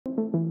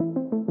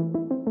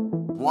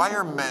Why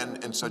are men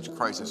in such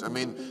crisis? I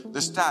mean, the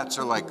stats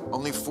are like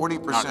only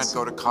 40%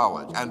 go to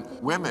college, and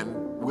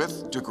women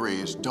with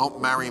degrees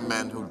don't marry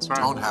men who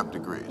don't have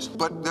degrees.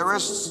 But there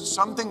is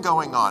something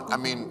going on. I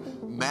mean,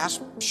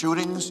 mass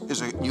shootings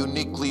is a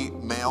uniquely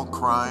male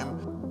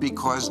crime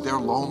because they're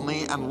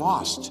lonely and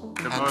lost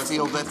and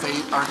feel that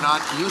they are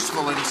not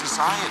useful in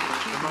society.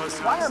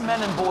 Why are men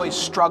and boys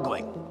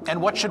struggling,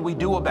 and what should we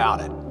do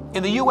about it?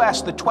 In the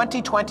U.S., the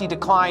 2020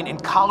 decline in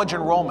college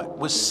enrollment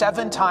was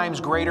 7 times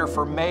greater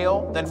for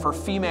male than for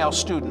female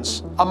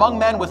students. Among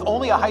men with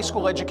only a high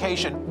school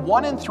education,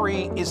 1 in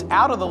 3 is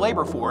out of the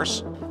labor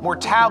force.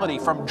 Mortality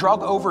from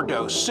drug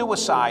overdose,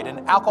 suicide,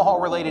 and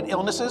alcohol-related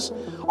illnesses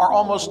are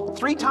almost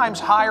 3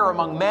 times higher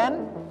among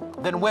men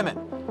than women.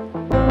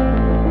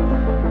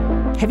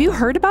 Have you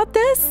heard about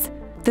this?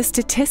 The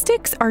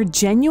statistics are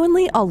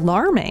genuinely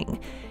alarming.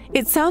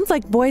 It sounds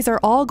like boys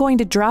are all going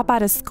to drop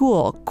out of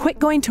school, quit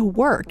going to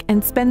work,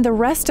 and spend the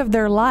rest of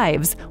their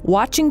lives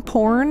watching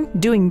porn,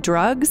 doing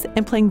drugs,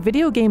 and playing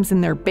video games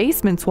in their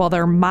basements while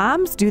their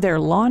moms do their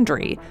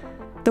laundry.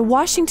 The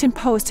Washington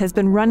Post has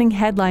been running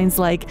headlines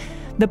like,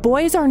 "The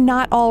boys are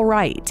not all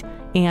right,"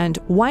 and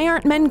 "Why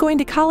aren't men going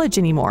to college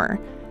anymore?"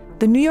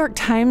 The New York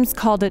Times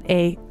called it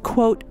a,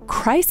 quote,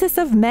 crisis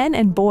of men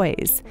and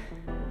boys.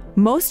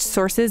 Most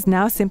sources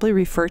now simply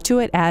refer to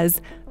it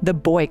as the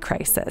boy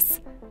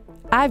crisis.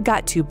 I've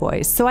got 2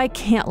 boys, so I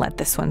can't let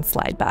this one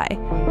slide by.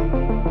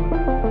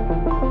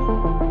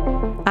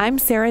 I'm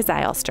Sarah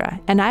Zylstra,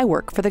 and I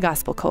work for the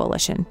Gospel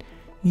Coalition.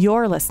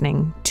 You're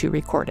listening to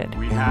Recorded.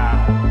 We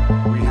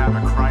have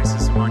a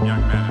crisis among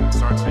young men, and it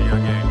starts at a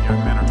young age. Young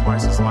men are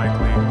twice as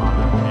likely on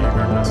a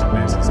behavior assessment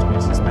basis to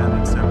be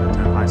suspended. 7 to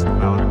 10 high school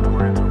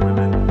valedictorians are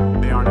women.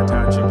 They aren't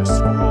attaching to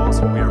schools,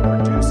 and we are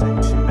producing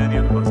too many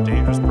of the most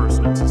dangerous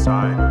person in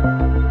society.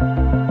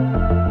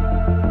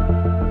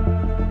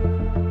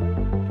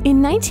 In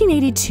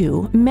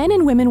 1982, men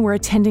and women were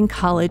attending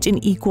college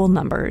in equal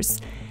numbers.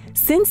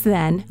 Since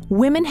then,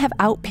 women have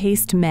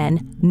outpaced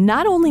men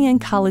not only in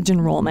college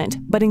enrollment,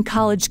 but in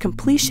college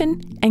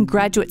completion and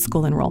graduate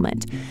school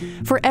enrollment.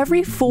 For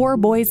every 4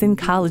 boys in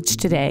college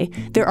today,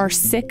 there are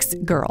 6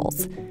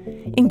 girls.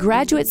 In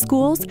graduate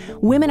schools,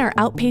 women are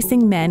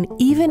outpacing men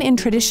even in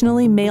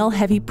traditionally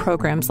male-heavy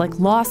programs like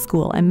law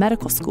school and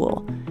medical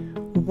school.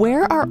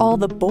 Where are all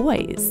the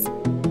boys?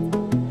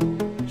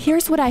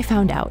 Here's what I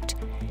found out.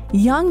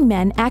 Young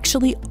men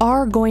actually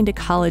are going to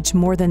college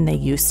more than they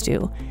used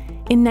to.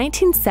 In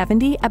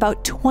 1970,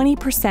 about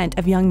 20%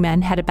 of young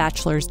men had a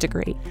bachelor's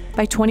degree.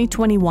 By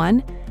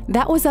 2021,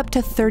 that was up to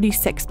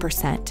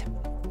 36%.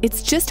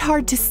 It's just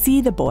hard to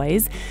see the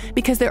boys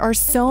because there are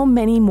so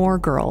many more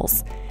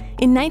girls.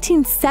 In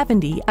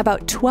 1970,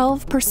 about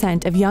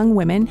 12% of young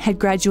women had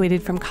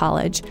graduated from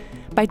college.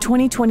 By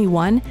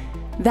 2021,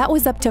 that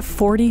was up to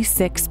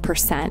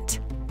 46%.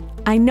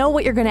 I know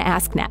what you're going to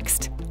ask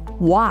next.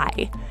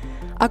 Why?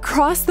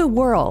 Across the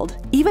world,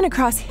 even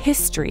across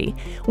history,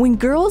 when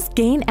girls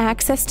gain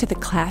access to the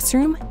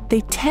classroom,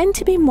 they tend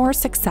to be more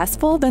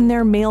successful than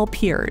their male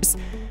peers.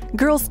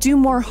 Girls do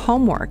more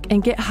homework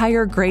and get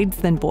higher grades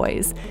than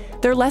boys.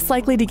 They're less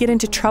likely to get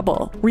into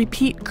trouble,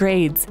 repeat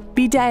grades,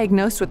 be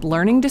diagnosed with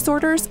learning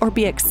disorders, or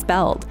be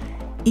expelled,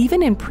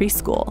 even in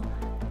preschool.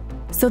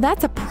 So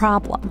that's a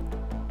problem,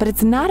 but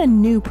it's not a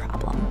new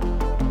problem.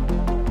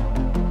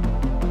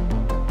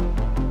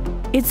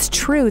 It's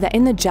true that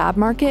in the job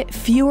market,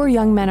 fewer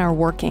young men are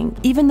working,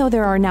 even though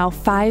there are now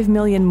 5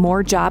 million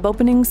more job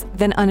openings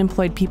than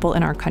unemployed people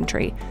in our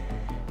country.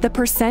 The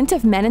percent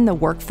of men in the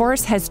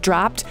workforce has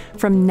dropped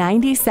from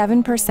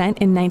 97%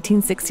 in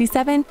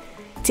 1967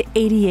 to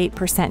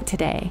 88%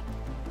 today.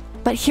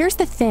 But here's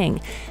the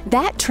thing,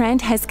 that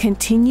trend has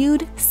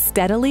continued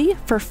steadily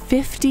for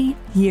 50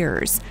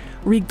 years,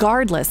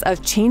 regardless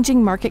of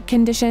changing market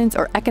conditions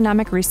or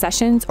economic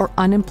recessions or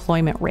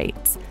unemployment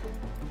rates.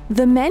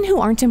 The men who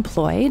aren't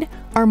employed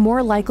are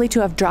more likely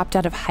to have dropped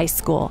out of high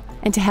school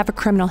and to have a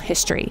criminal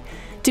history,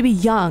 to be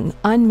young,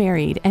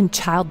 unmarried, and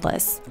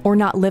childless, or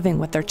not living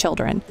with their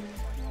children.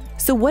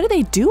 So what do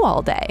they do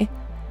all day?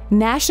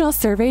 National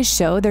surveys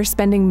show they're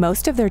spending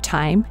most of their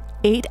time,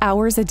 8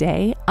 hours a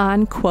day,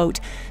 on, quote,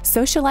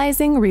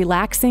 socializing,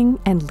 relaxing,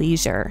 and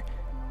leisure.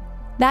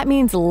 That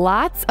means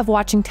lots of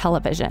watching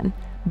television,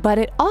 but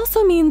it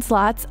also means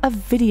lots of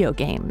video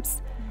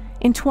games.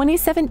 In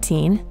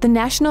 2017, the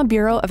National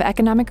Bureau of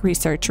Economic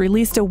Research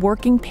released a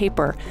working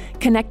paper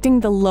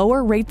connecting the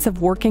lower rates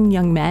of working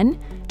young men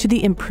to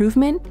the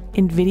improvement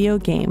in video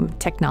game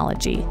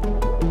technology.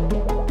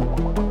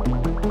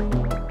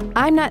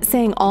 I'm not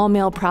saying all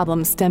male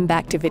problems stem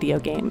back to video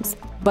games,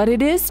 but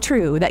it is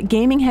true that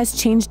gaming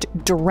has changed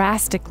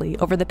drastically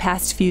over the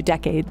past few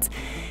decades.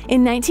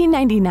 In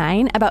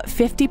 1999, about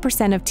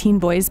 50% of teen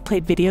boys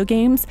played video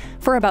games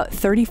for about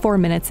 34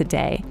 minutes a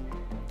day.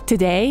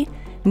 Today,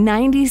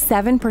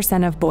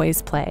 97% of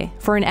boys play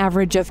for an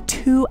average of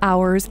 2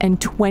 hours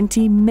and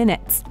 20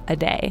 minutes a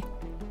day.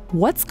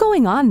 What's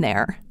going on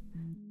there?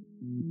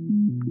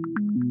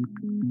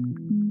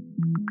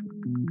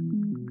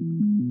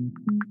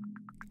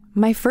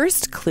 My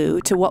first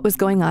clue to what was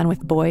going on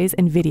with boys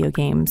and video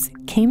games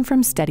came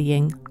from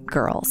studying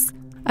girls.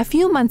 A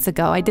few months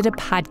ago, I did a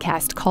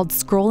podcast called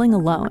Scrolling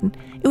Alone.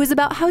 It was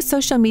about how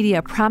social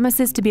media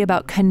promises to be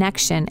about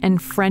connection and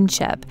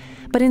friendship,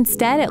 but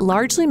instead it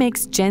largely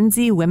makes Gen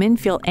Z women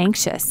feel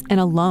anxious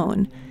and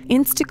alone.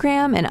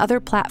 Instagram and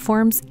other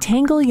platforms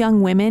tangle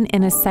young women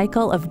in a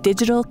cycle of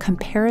digital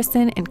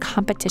comparison and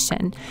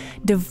competition,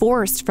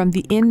 divorced from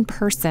the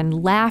in-person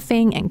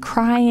laughing and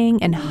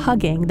crying and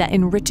hugging that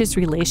enriches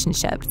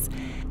relationships.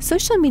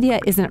 Social media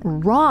isn't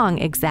wrong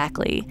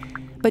exactly,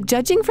 but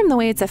judging from the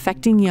way it's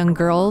affecting young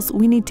girls,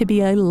 we need to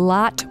be a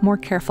lot more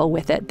careful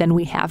with it than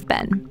we have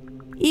been.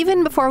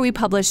 Even before we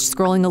published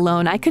Scrolling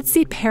Alone, I could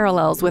see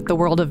parallels with the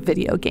world of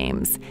video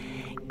games.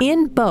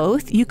 In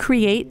both, you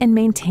create and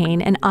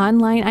maintain an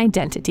online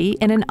identity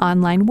in an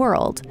online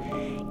world.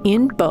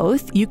 In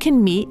both, you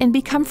can meet and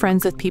become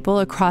friends with people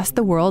across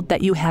the world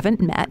that you haven't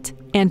met,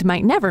 and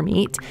might never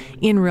meet,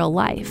 in real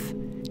life.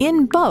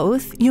 In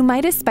both, you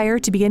might aspire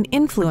to be an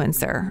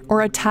influencer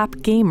or a top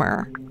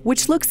gamer,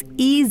 which looks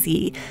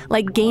easy,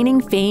 like gaining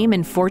fame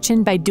and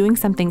fortune by doing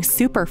something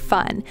super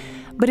fun,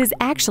 but is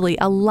actually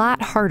a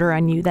lot harder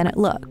on you than it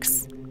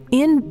looks.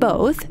 In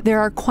both,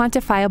 there are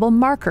quantifiable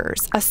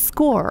markers, a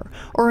score,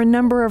 or a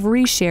number of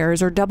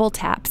reshares or double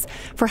taps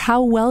for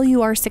how well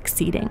you are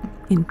succeeding.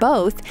 In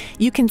both,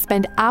 you can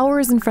spend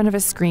hours in front of a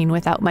screen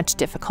without much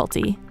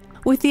difficulty.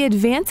 With the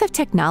advance of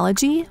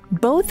technology,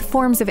 both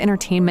forms of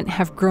entertainment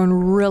have grown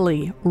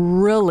really,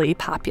 really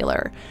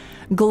popular.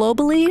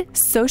 Globally,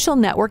 social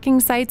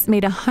networking sites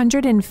made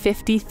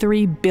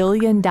 $153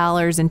 billion in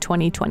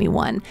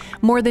 2021,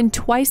 more than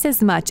twice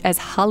as much as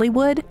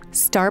Hollywood,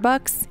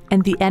 Starbucks,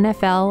 and the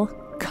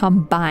NFL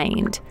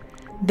combined.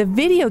 The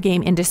video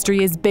game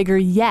industry is bigger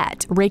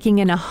yet, raking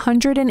in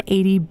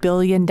 $180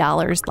 billion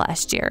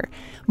last year.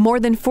 More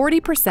than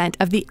 40%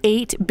 of the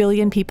 8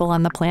 billion people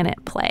on the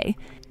planet play.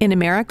 In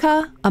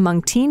America,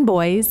 among teen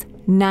boys,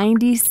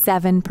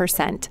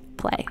 97%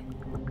 play.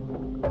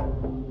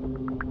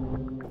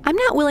 I'm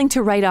not willing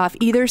to write off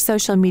either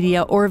social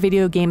media or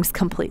video games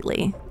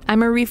completely.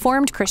 I'm a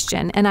Reformed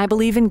Christian, and I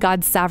believe in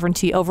God's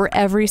sovereignty over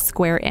every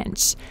square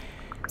inch.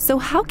 So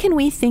how can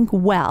we think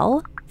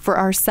well, for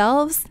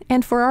ourselves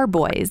and for our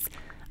boys,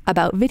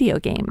 about video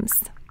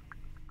games?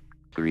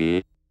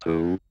 3,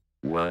 2,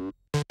 1.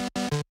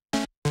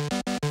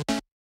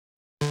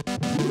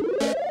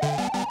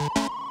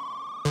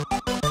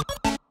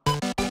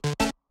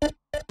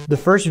 The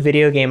first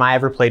video game I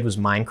ever played was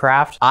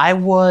Minecraft. I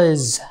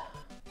was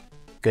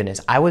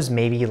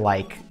maybe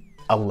like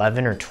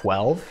 11 or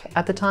 12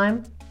 at the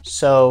time.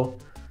 So,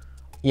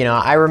 you know,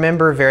 I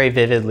remember very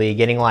vividly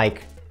getting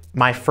like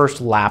my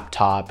first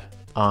laptop,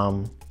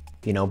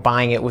 you know,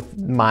 buying it with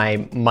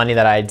my money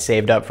that I had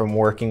saved up from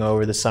working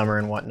over the summer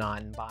and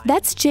whatnot.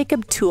 That's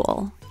Jacob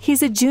Toole.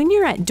 He's a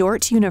junior at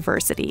Dordt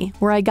University,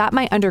 where I got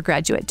my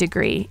undergraduate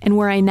degree and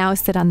where I now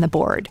sit on the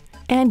board.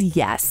 And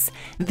yes,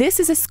 this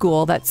is a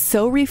school that's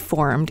so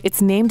reformed, it's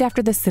named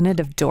after the Synod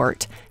of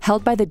Dort,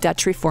 held by the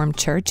Dutch Reformed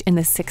Church in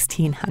the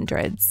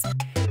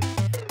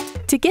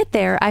 1600s. To get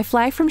there, I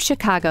fly from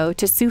Chicago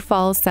to Sioux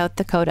Falls, South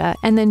Dakota,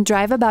 and then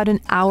drive about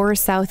an hour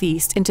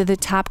southeast into the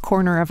top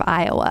corner of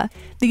Iowa.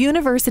 The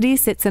university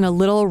sits in a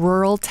little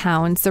rural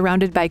town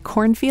surrounded by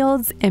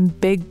cornfields and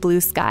big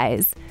blue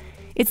skies.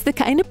 It's the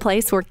kind of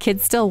place where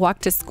kids still walk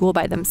to school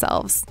by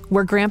themselves,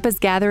 where grandpas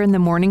gather in the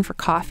morning for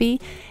coffee,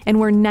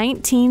 and where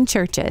 19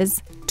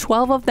 churches,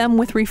 12 of them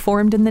with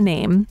Reformed in the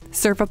name,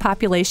 serve a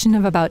population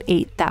of about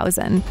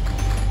 8,000.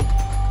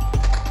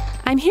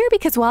 I'm here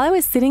because while I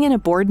was sitting in a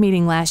board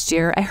meeting last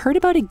year, I heard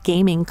about a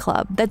gaming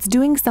club that's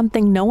doing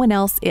something no one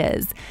else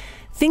is,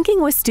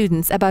 thinking with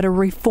students about a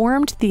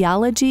Reformed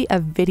theology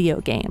of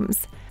video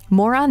games.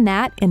 More on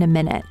that in a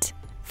minute.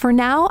 For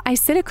now, I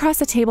sit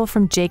across a table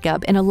from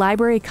Jacob in a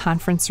library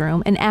conference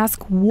room and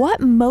ask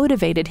what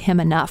motivated him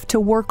enough to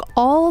work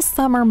all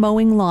summer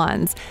mowing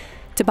lawns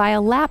to buy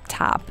a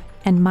laptop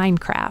and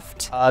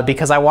Minecraft.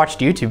 Because I watched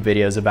YouTube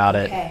videos about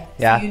it. Okay,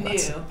 yeah,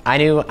 so you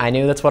knew. I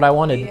knew that's what I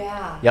wanted.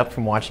 Yeah. Yep,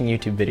 from watching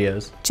YouTube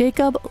videos.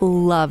 Jacob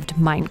loved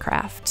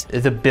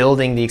Minecraft. The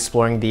building, the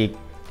exploring, the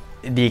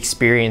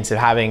experience of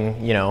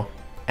having, you know,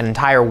 an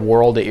entire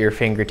world at your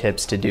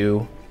fingertips to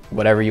do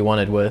whatever you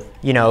wanted with.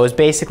 You know, it was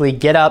basically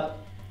get up,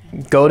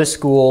 go to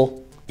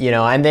school, you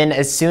know, and then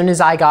as soon as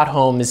I got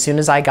home, as soon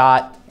as I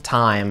got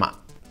time,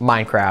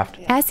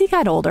 Minecraft. As he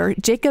got older,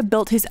 Jacob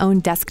built his own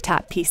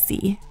desktop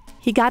PC.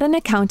 He got an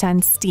account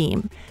on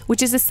Steam,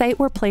 which is a site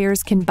where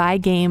players can buy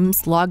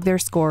games, log their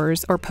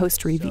scores, or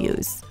post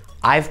reviews.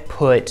 I've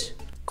put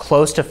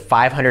close to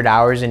 500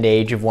 hours into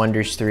Age of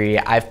Wonders 3.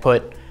 I've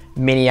put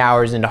many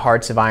hours into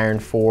Hearts of Iron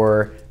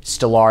 4,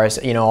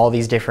 Stellaris, you know, all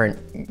these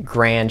different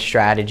grand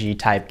strategy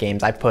type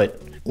games. I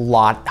put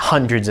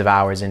hundreds of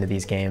hours into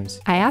these games.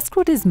 I asked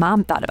what his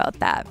mom thought about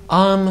that.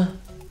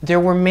 There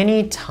were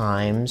many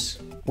times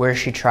where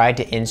she tried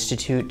to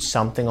institute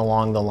something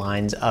along the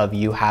lines of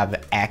you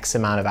have X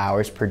amount of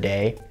hours per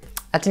day.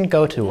 That didn't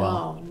go too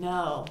well.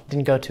 No.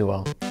 Didn't go too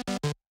well.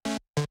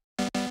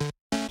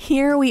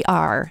 here we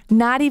are,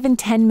 not even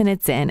 10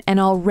 minutes in, and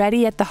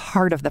already at the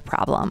heart of the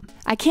problem.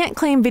 I can't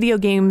claim video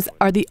games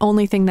are the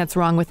only thing that's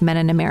wrong with men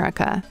in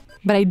America,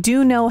 but I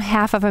do know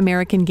half of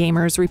American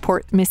gamers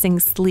report missing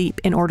sleep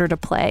in order to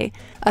play.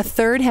 A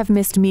third have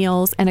missed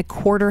meals, and a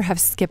quarter have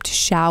skipped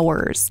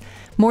showers.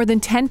 More than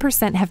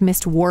 10% have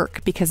missed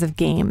work because of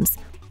games.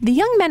 The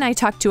young men I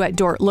talked to at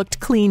Dort looked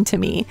clean to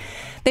me.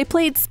 They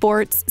played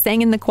sports,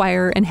 sang in the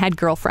choir, and had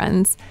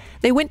girlfriends.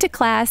 They went to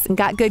class and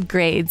got good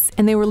grades,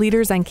 and they were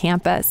leaders on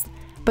campus.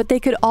 But they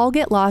could all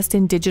get lost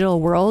in digital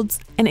worlds,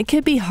 and it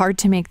could be hard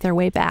to make their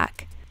way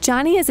back.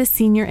 Johnny is a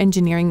senior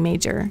engineering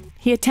major.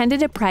 He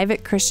attended a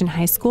private Christian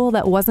high school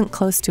that wasn't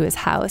close to his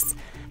house.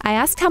 I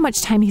asked how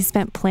much time he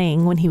spent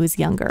playing when he was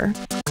younger.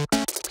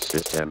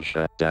 System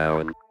shut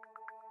down.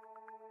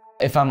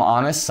 If I'm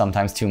honest,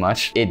 sometimes too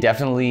much. It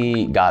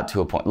definitely got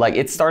to a point, like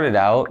it started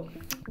out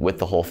with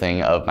the whole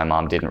thing of my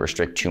mom didn't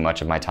restrict too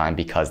much of my time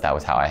because that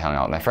was how I hung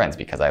out with my friends,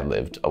 because I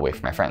lived away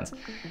from my friends.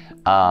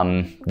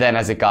 Then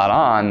as it got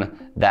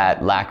on,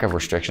 that lack of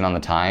restriction on the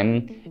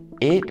time,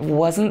 it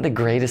wasn't the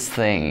greatest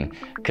thing,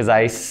 because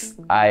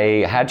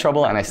I had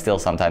trouble, and I still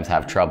sometimes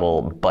have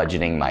trouble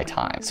budgeting my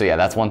time. So yeah,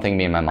 that's one thing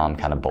me and my mom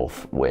kind of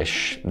both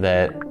wish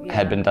that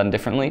had been done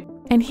differently.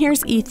 And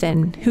here's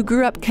Ethan, who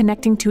grew up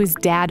connecting to his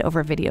dad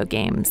over video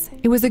games.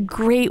 It was a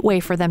great way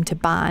for them to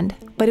bond,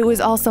 but it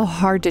was also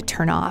hard to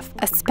turn off,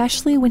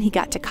 especially when he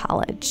got to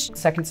college.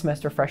 Second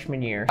semester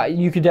freshman year,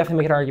 you could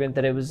definitely make an argument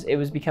that it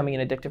was becoming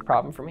an addictive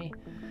problem for me.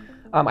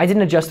 I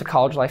didn't adjust to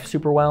college life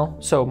super well,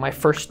 so my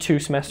first 2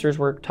 semesters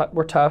were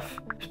tough,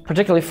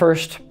 particularly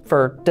first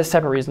for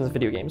separate reasons,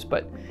 video games,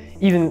 but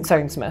even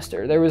second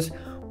semester. I think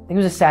it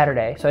was a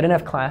Saturday, so I didn't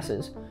have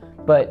classes,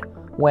 but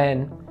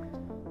when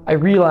I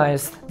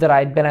realized that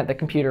I'd been at the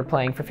computer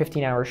playing for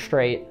 15 hours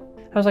straight,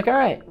 I was like, all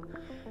right,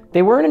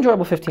 they were an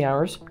enjoyable 15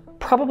 hours,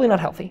 probably not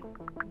healthy,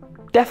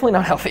 definitely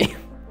not healthy.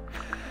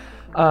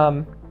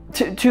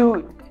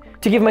 To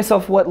give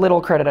myself what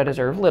little credit I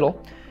deserve,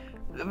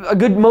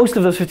 most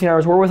of those 15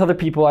 hours were with other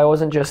people.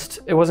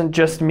 It wasn't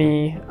just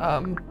me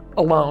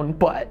alone,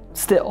 but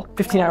still,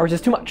 15 hours is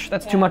too much.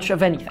 That's too much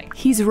of anything.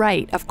 He's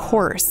right, of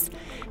course.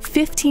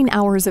 15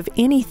 hours of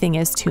anything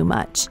is too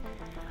much.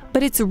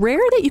 But it's rare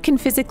that you can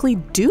physically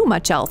do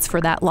much else for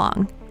that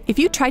long. If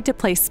you tried to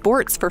play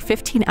sports for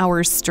 15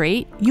 hours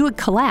straight, you would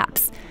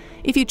collapse.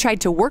 If you tried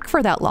to work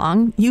for that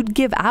long, you'd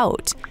give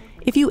out.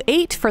 If you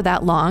ate for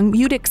that long,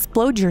 you'd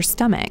explode your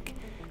stomach.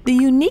 The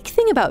unique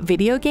thing about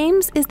video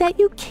games is that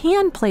you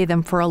can play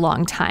them for a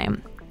long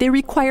time. They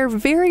require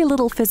very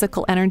little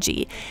physical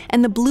energy,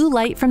 and the blue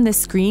light from the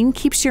screen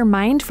keeps your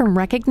mind from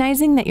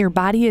recognizing that your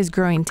body is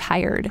growing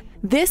tired.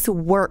 This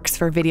works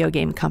for video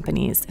game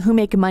companies, who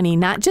make money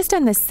not just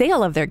on the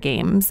sale of their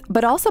games,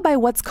 but also by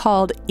what's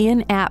called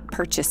in-app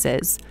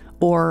purchases,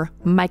 or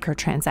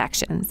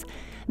microtransactions.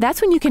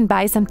 That's when you can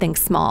buy something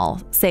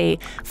small, say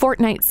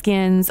Fortnite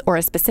skins or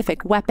a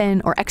specific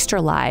weapon or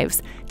extra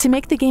lives, to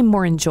make the game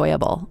more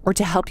enjoyable or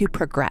to help you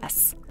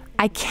progress.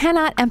 I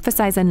cannot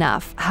emphasize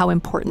enough how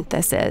important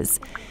this is.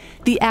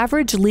 The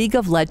average League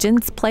of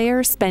Legends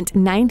player spent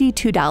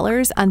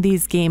 $92 on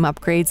these game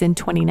upgrades in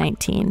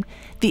 2019.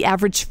 The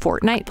average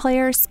Fortnite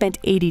player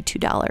spent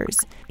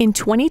 $82. In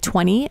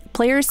 2020,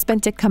 players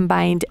spent a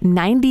combined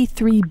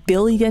 $93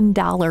 billion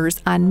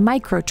on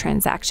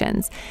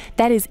microtransactions.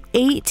 That is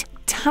 8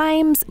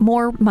 times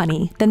more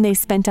money than they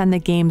spent on the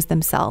games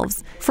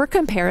themselves. For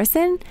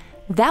comparison,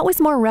 that was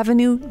more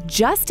revenue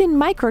just in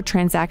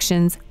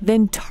microtransactions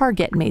than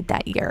Target made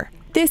that year.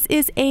 This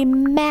is a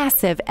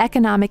massive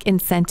economic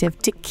incentive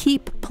to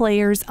keep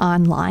players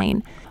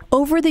online.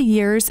 Over the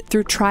years,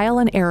 through trial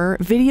and error,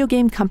 video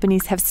game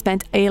companies have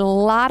spent a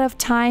lot of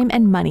time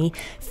and money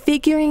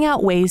figuring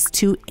out ways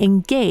to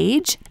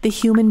engage the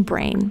human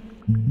brain.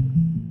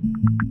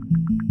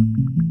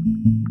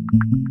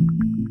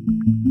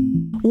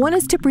 One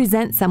is to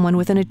present someone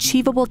with an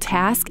achievable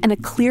task and a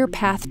clear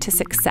path to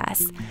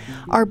success.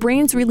 Our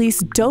brains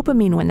release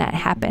dopamine when that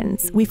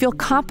happens. We feel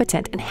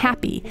competent and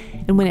happy,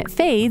 and when it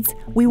fades,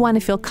 we want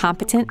to feel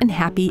competent and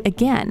happy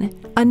again.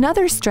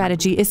 Another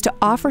strategy is to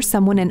offer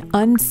someone an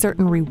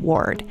uncertain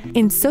reward.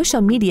 In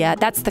social media,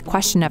 that's the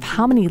question of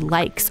how many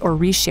likes or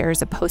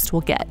reshares a post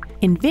will get.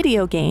 In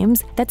video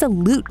games, that's a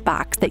loot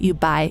box that you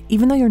buy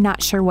even though you're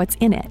not sure what's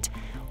in it.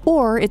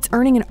 Or it's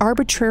earning an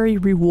arbitrary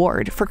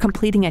reward for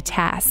completing a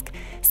task,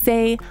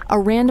 say a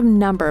random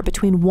number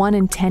between 1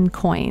 and 10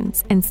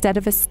 coins instead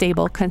of a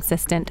stable,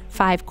 consistent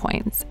 5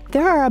 coins.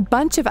 There are a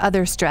bunch of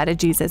other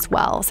strategies as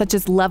well, such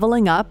as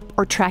leveling up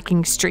or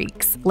tracking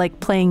streaks, like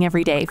playing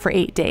every day for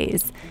 8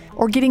 days,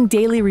 or getting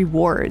daily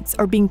rewards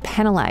or being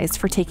penalized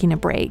for taking a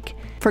break.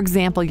 For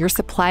example, your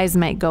supplies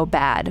might go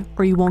bad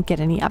or you won't get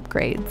any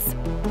upgrades.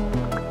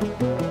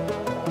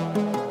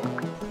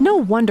 No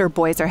wonder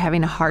boys are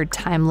having a hard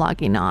time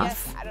logging off.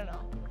 Yes, I don't know.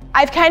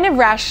 I've kind of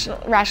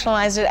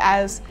rationalized it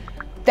as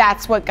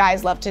that's what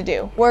guys love to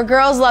do. Where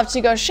girls love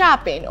to go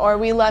shopping or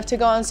we love to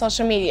go on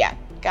social media,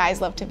 guys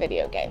love to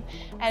video game.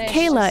 And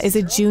Kayla is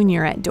a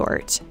junior at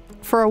Dort.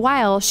 For a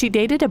while, she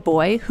dated a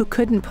boy who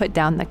couldn't put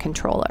down the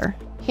controller.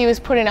 he was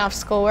putting off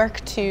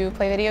schoolwork to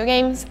play video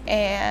games,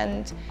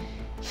 and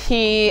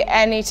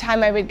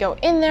anytime I would go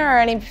in there or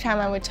anytime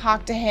I would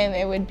talk to him,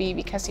 it would be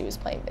because he was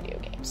playing video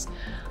games.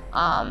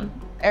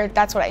 Or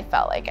that's what I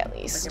felt like, at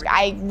least.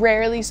 I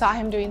rarely saw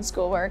him doing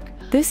schoolwork.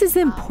 This is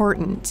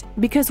important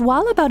because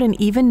while about an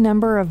even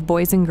number of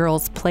boys and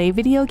girls play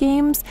video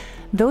games,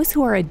 those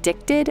who are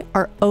addicted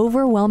are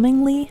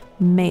overwhelmingly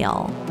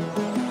male.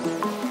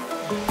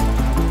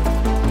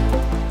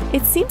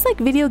 It seems like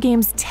video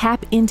games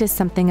tap into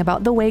something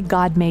about the way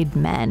God made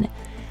men.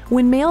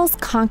 When males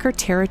conquer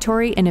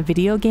territory in a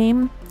video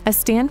game, a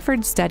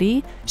Stanford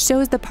study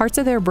shows the parts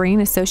of their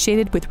brain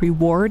associated with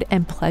reward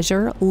and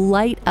pleasure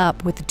light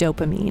up with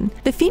dopamine.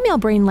 The female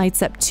brain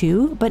lights up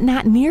too, but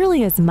not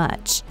nearly as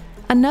much.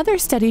 Another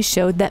study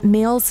showed that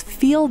males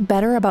feel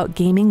better about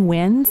gaming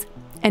wins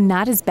and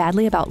not as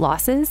badly about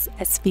losses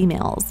as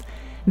females.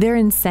 Their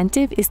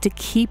incentive is to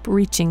keep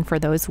reaching for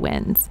those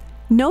wins.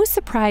 No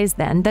surprise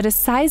then that a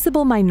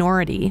sizable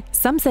minority,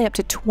 some say up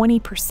to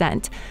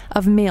 20%,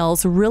 of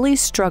males really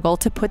struggle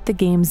to put the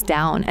games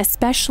down,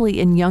 especially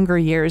in younger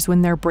years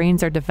when their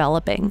brains are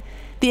developing.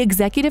 The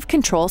executive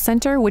control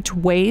center, which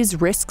weighs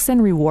risks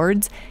and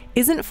rewards,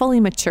 isn't fully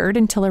matured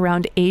until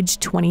around age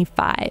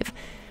 25,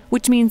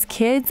 which means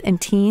kids and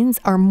teens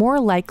are more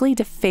likely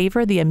to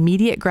favor the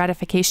immediate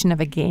gratification of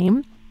a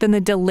game than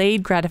the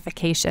delayed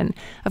gratification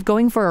of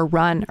going for a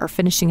run or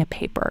finishing a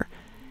paper.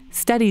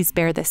 Studies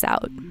bear this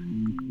out.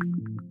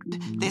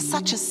 There's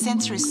such a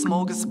sensory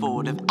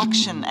smorgasbord of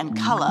action and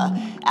colour,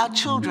 our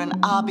children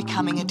are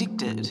becoming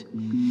addicted.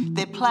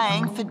 They're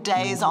playing for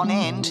days on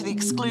end to the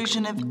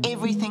exclusion of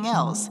everything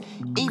else,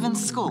 even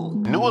school.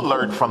 New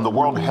alert from the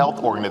World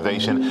Health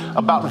Organization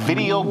about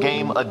video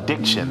game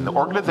addiction. The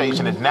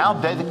organization is now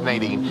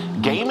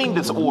designating gaming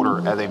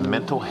disorder as a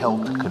mental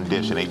health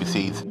condition.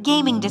 ABC's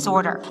gaming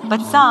disorder,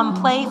 but some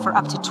play for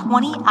up to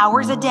 20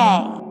 hours a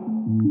day.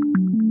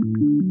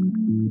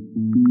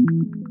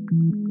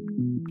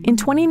 In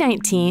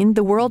 2019,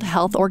 the World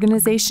Health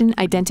Organization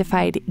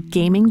identified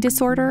gaming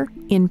disorder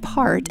in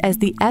part as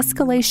the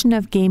escalation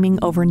of gaming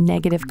over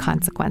negative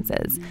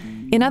consequences.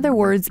 In other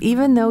words,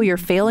 even though you're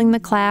failing the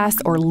class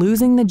or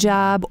losing the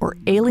job or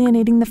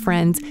alienating the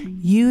friends,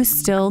 you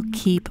still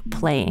keep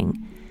playing.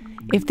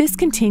 If this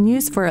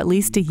continues for at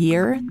least a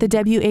year, the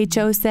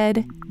WHO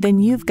said, then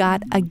you've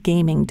got a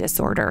gaming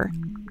disorder.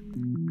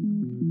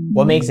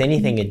 What makes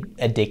anything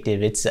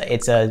addictive? It's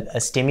a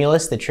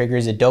stimulus that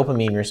triggers a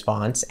dopamine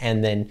response,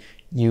 and then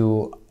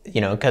you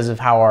know, because of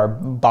how our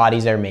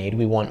bodies are made,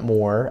 we want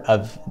more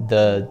of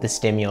the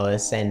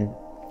stimulus, and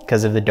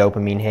because of the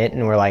dopamine hit,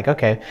 and we're like,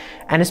 okay.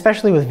 And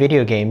especially with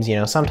video games, you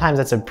know, sometimes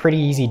that's a pretty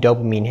easy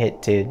dopamine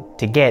hit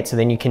to get, so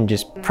then you can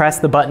just press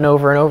the button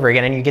over and over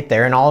again, and you get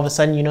there, and all of a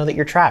sudden you know that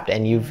you're trapped,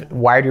 and you've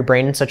wired your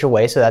brain in such a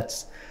way so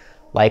that's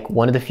like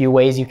one of the few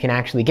ways you can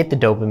actually get the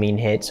dopamine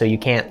hit, so you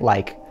can't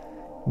like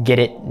get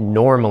it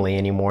normally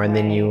anymore, and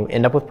then you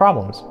end up with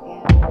problems.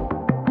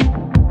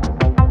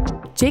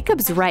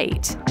 Jacob's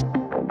right.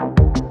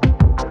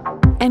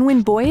 And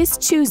when boys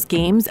choose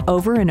games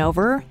over and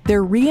over,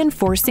 they're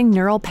reinforcing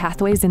neural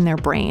pathways in their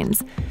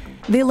brains.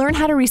 They learn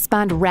how to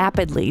respond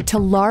rapidly to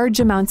large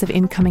amounts of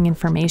incoming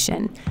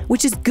information,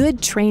 which is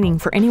good training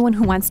for anyone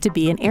who wants to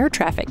be an air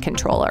traffic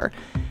controller.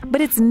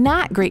 But it's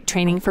not great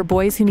training for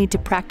boys who need to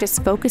practice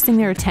focusing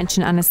their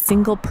attention on a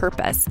single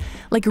purpose,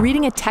 like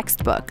reading a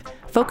textbook,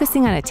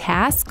 focusing on a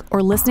task,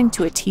 or listening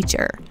to a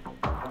teacher.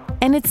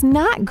 And it's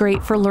not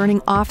great for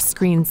learning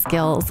off-screen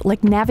skills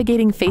like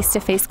navigating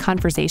face-to-face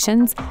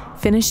conversations,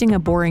 finishing a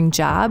boring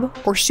job,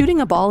 or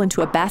shooting a ball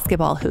into a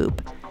basketball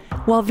hoop.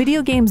 While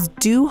video games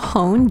do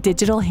hone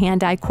digital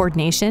hand-eye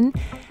coordination,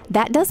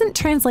 that doesn't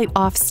translate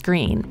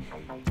off-screen.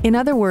 In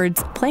other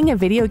words, playing a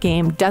video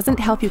game doesn't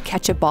help you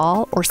catch a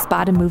ball or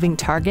spot a moving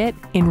target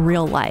in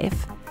real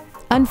life.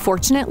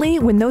 Unfortunately,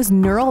 when those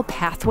neural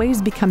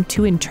pathways become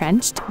too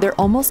entrenched, they're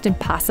almost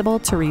impossible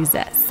to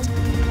resist.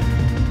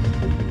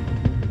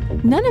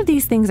 None of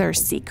these things are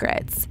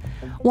secrets.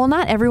 While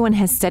not everyone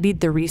has studied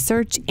the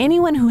research,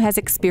 anyone who has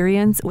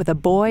experience with a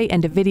boy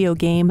and a video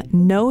game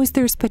knows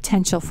there's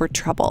potential for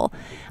trouble.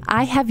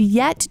 I have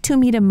yet to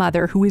meet a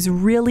mother who is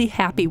really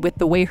happy with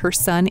the way her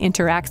son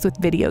interacts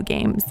with video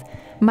games.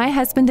 My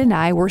husband and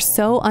I were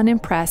so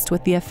unimpressed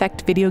with the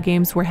effect video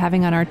games were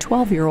having on our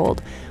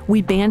 12-year-old,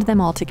 we banned them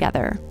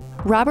altogether.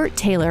 Robert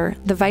Taylor,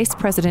 the vice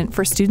president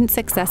for student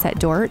success at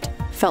Dort,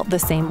 felt the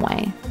same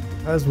way.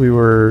 As we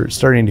were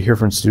starting to hear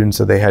from students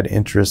that they had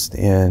interest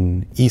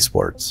in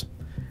esports,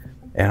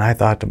 and I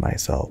thought to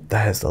myself,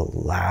 that is the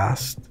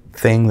last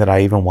thing that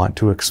I even want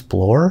to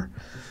explore,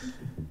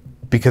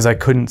 because I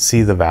couldn't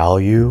see the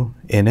value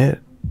in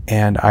it,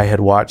 and I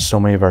had watched so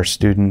many of our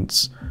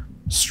students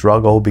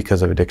struggle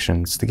because of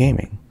addictions to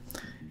gaming.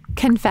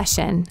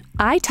 Confession.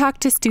 I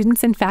talked to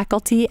students and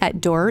faculty at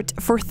Dort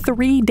for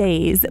 3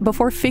 days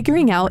before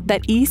figuring out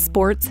that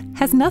esports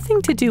has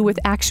nothing to do with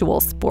actual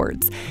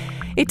sports.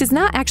 It does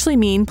not actually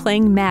mean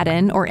playing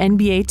Madden or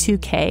NBA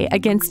 2K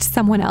against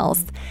someone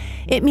else.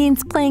 It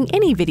means playing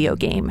any video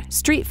game,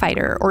 Street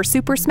Fighter or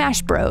Super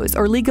Smash Bros.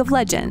 Or League of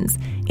Legends,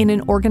 in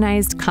an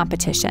organized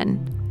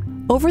competition.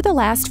 Over the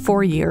last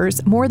 4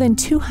 years, more than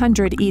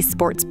 200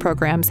 esports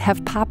programs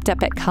have popped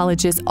up at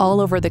colleges all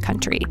over the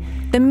country.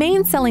 The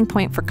main selling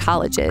point for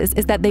colleges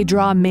is that they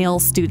draw male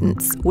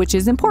students, which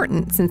is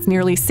important since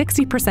nearly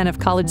 60% of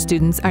college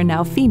students are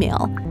now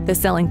female. The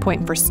selling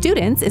point for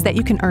students is that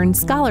you can earn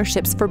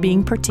scholarships for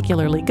being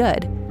particularly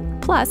good.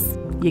 Plus,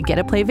 you get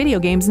to play video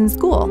games in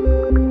school.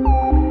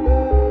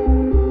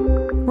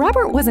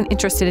 Robert wasn't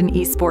interested in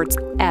esports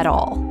at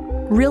all.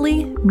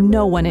 Really,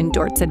 no one in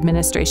Dort's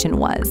administration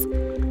was.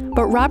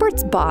 But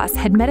Robert's boss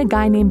had met a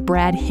guy named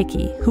Brad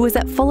Hickey, who was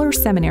at Fuller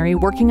Seminary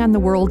working on the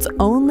world's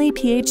only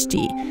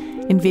PhD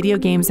in video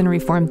games and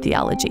Reformed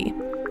theology.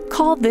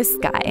 Call this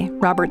guy,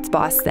 Robert's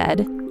boss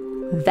said.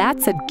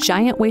 That's a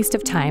giant waste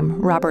of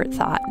time, Robert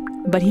thought,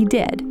 but he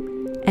did.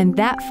 And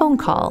that phone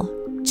call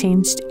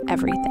changed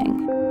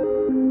everything.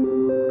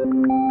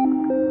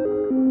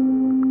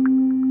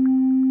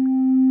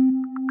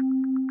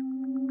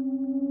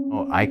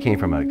 Well, I came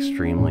from an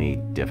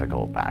extremely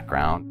difficult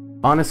background.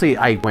 Honestly,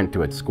 I went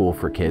to a school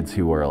for kids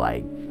who were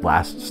like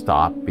last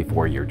stop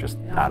before you're just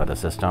out of the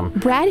system.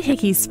 Brad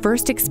Hickey's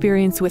first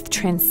experience with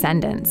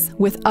transcendence,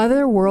 with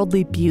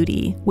otherworldly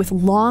beauty, with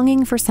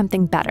longing for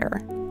something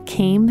better,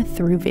 came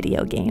through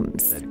video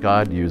games.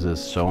 God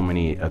uses so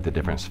many of the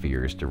different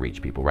spheres to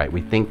reach people, right?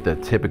 We think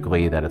that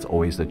typically that it's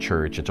always the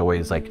church. It's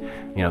always like,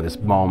 you know, this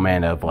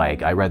moment of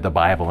like, I read the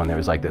Bible and there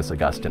was like this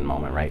Augustine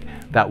moment, right?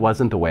 That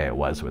wasn't the way it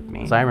was with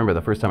me. So I remember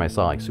the first time I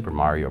saw like Super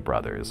Mario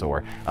Brothers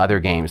or other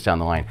games down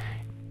the line,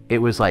 it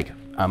was like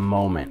a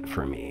moment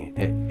for me.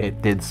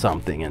 It did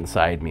something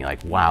inside me,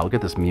 like, wow, look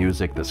at this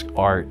music, this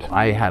art.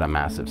 I had a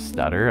massive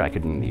stutter. I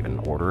couldn't even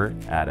order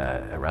at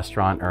a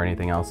restaurant or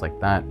anything else like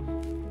that.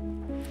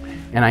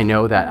 And I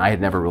know that I had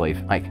never really,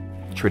 like,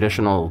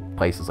 traditional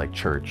places like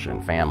church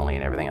and family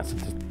and everything else, it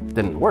just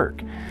didn't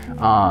work.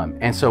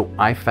 And so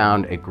I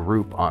found a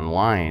group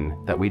online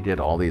that we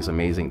did all these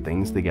amazing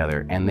things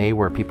together, and they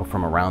were people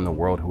from around the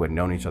world who had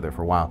known each other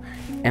for a while.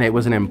 And it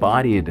was an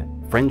embodied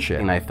friendship,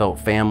 and I felt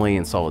family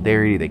and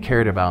solidarity. They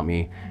cared about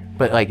me.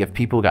 But like if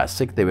people got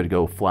sick, they would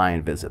go fly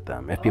and visit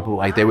them. If people,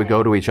 like, they would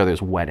go to each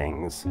other's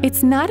weddings.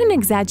 It's not an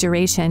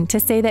exaggeration to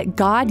say that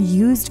God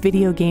used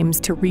video games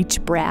to reach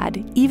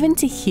Brad, even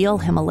to heal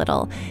him a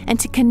little, and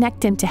to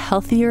connect him to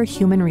healthier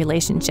human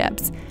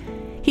relationships.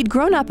 He'd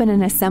grown up in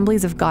an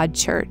Assemblies of God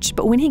church,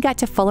 but when he got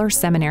to Fuller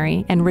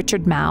Seminary and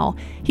Richard Mouw,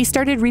 he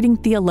started reading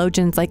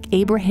theologians like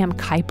Abraham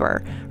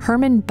Kuyper,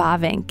 Herman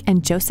Bavinck,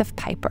 and Joseph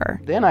Piper.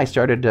 Then I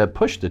started to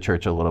push the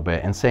church a little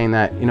bit and saying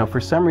that, you know, for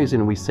some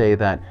reason we say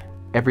that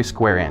every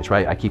square inch,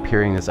 right? I keep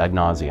hearing this ad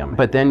nauseum.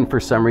 But then for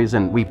some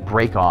reason, we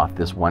break off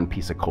this one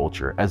piece of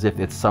culture as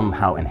if it's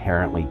somehow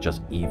inherently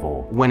just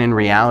evil. When in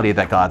reality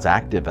that God's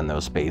active in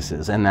those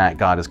spaces and that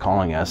God is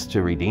calling us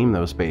to redeem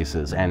those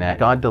spaces, and that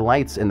God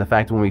delights in the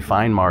fact when we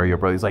find Mario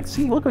Bros, he's like,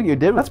 see, look what you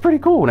did. That's pretty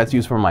cool when that's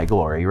used for my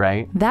glory,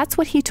 right? That's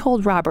what he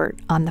told Robert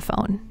on the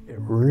phone. It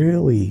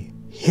really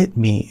hit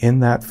me in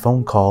that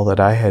phone call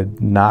that I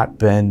had not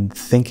been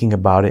thinking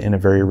about it in a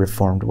very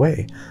reformed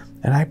way.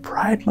 And I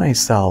pride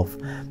myself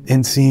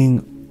in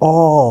seeing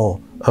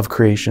all of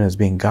creation as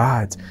being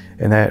God's,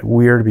 and that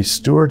we are to be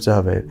stewards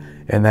of it,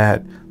 and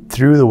that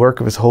through the work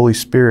of His Holy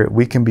Spirit,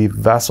 we can be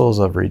vessels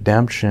of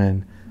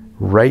redemption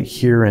right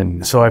here.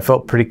 And so I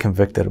felt pretty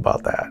convicted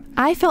about that.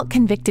 I felt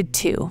convicted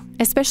too,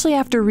 especially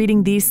after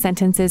reading these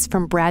sentences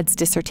from Brad's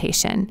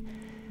dissertation.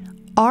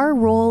 Our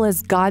role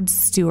as God's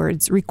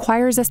stewards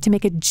requires us to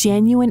make a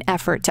genuine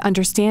effort to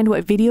understand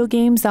what video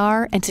games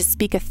are and to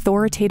speak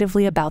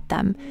authoritatively about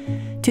them.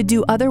 To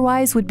do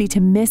otherwise would be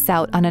to miss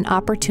out on an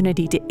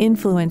opportunity to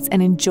influence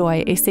and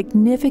enjoy a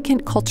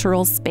significant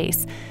cultural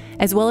space,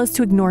 as well as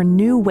to ignore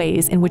new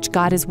ways in which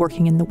God is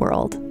working in the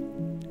world.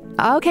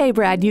 Okay,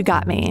 Brad, you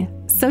got me.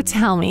 So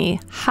tell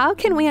me, how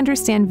can we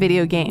understand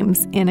video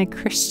games in a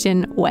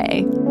Christian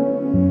way?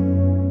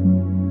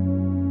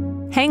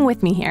 Hang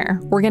with me here.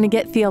 We're going to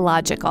get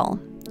theological.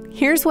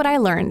 Here's what I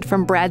learned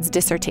from Brad's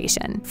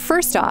dissertation.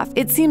 First off,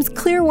 it seems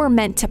clear we're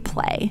meant to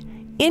play.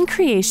 In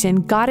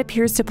creation, God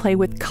appears to play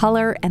with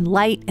color and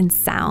light and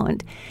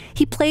sound.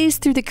 He plays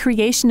through the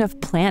creation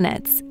of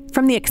planets.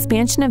 From the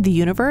expansion of the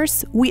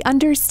universe, we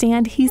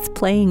understand He's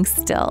playing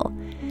still.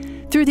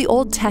 Through the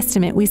Old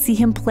Testament, we see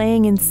Him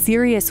playing in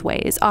serious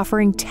ways,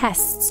 offering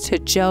tests to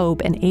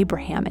Job and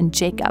Abraham and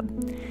Jacob.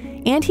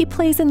 And He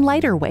plays in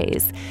lighter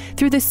ways,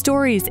 through the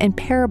stories and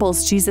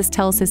parables Jesus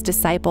tells His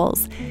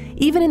disciples,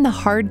 even in the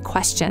hard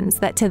questions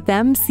that to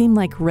them seem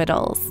like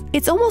riddles.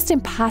 It's almost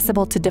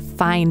impossible to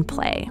define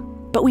play,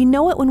 but we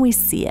know it when we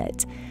see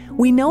it.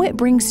 We know it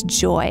brings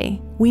joy,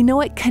 we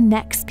know it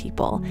connects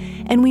people,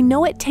 and we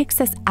know it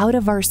takes us out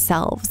of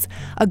ourselves.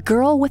 A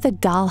girl with a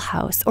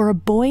dollhouse or a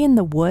boy in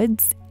the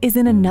woods is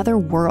in another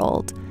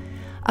world.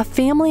 A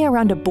family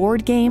around a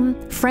board game,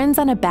 friends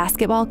on a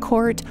basketball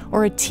court,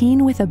 or a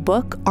teen with a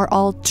book are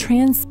all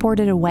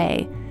transported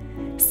away.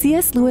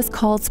 C.S. Lewis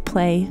calls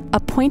play a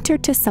pointer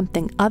to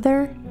something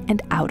other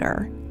and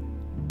outer.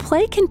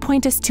 Play can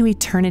point us to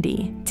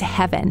eternity, to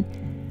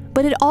heaven,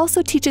 but it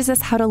also teaches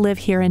us how to live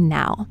here and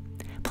now.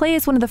 Play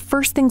is one of the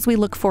first things we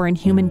look for in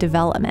human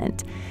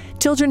development.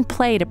 Children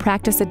play to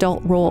practice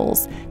adult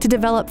roles, to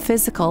develop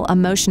physical,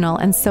 emotional,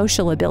 and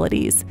social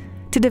abilities,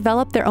 to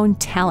develop their own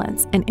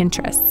talents and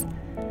interests.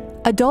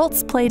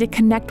 Adults play to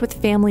connect with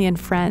family and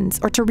friends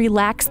or to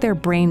relax their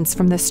brains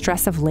from the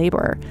stress of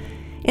labor.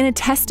 In a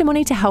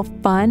testimony to how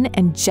fun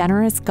and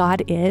generous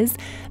God is,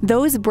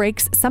 those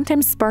breaks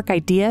sometimes spark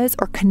ideas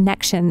or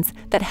connections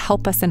that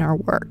help us in our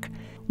work.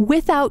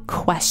 Without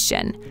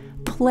question,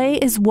 play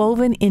is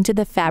woven into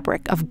the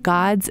fabric of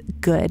God's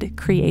good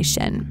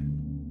creation.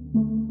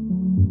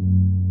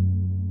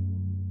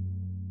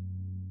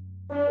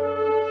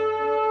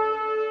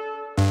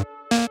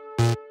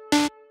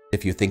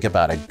 If you think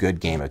about a good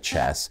game of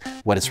chess,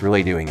 what it's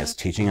really doing is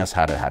teaching us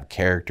how to have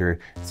character,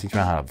 it's teaching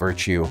me how to have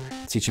virtue,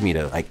 it's teaching me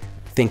to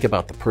think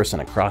about the person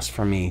across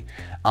from me.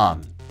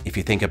 If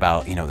you think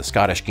about, the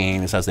Scottish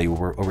games as they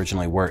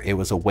originally were, it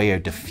was a way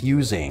of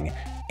diffusing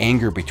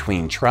anger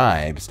between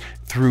tribes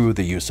through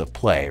the use of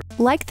play.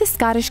 Like the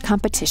Scottish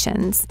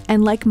competitions,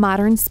 and like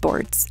modern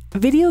sports,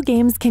 video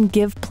games can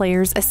give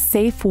players a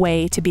safe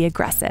way to be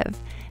aggressive.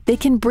 They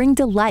can bring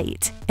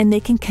delight, and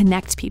they can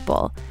connect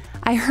people.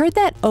 I heard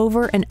that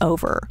over and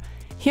over.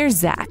 Here's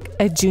Zach,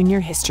 a junior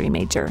history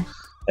major.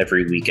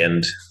 Every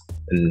weekend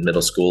in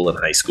middle school and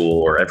high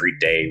school, or every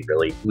day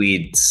really,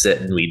 we'd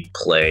sit and we'd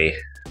play.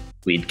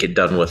 We'd get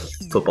done with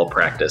football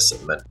practice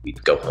and then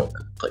we'd go home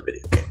and play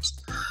video games.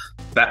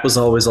 That was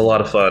always a lot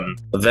of fun.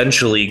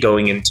 Eventually,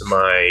 going into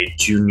my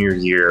junior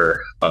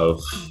year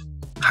of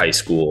high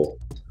school,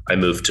 I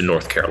moved to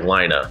North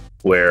Carolina,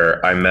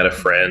 where I met a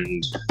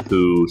friend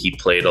who he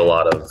played a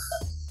lot of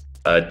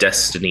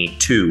Destiny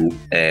 2,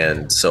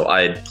 and so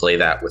I'd play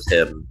that with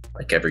him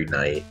every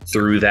night.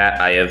 Through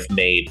that, I have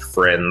made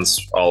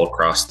friends all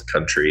across the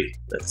country.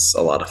 It's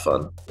a lot of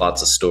fun.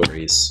 Lots of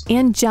stories.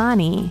 And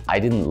Johnny. I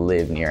didn't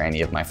live near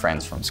any of my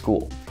friends from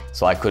school,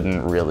 so I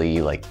couldn't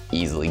really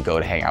easily go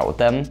to hang out with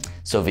them.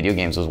 So video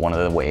games was one of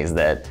the ways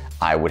that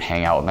I would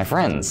hang out with my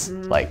friends,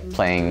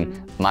 playing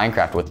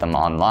Minecraft with them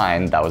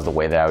online. That was the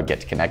way that I would get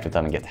to connect with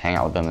them and get to hang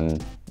out with them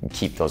and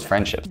keep those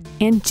friendships.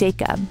 And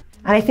Jacob.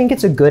 And I think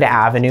it's a good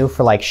avenue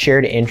for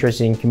shared interest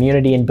in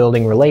community and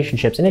building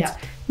relationships. And it's,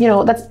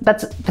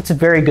 that's a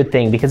very good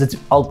thing, because it's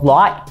a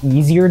lot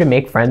easier to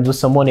make friends with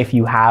someone if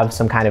you have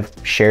some kind of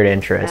shared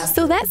interest.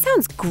 So that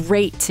sounds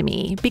great to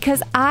me,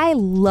 because I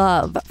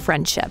love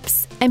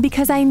friendships. And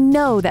because I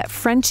know that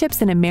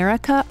friendships in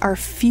America are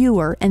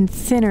fewer and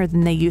thinner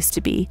than they used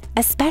to be,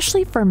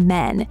 especially for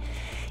men.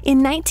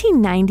 In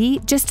 1990,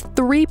 just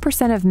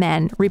 3% of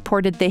men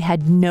reported they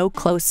had no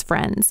close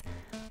friends.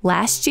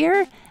 Last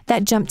year,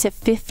 that jumped to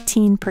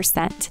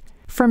 15%.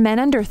 For men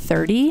under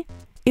 30,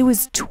 it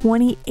was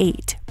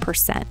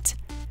 28%.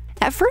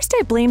 At first,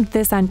 I blamed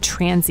this on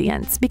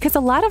transients, because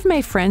a lot of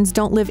my friends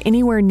don't live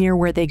anywhere near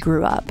where they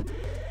grew up.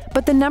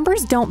 But the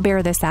numbers don't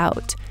bear this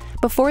out.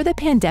 Before the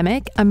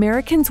pandemic,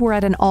 Americans were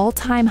at an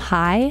all-time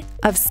high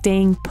of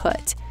staying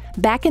put.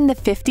 Back in the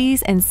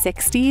 50s and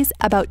 60s,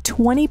 about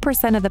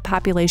 20% of the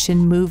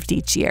population moved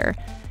each year.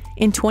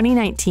 In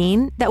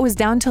 2019, that was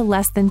down to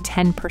less than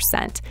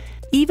 10%.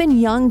 Even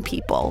young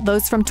people,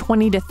 those from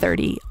 20 to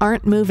 30,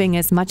 aren't moving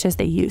as much as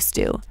they used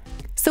to.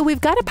 So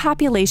we've got a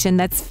population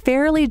that's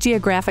fairly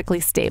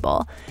geographically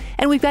stable,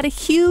 and we've got a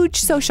huge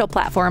social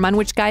platform on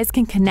which guys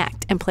can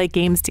connect and play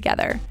games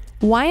together.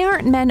 Why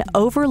aren't men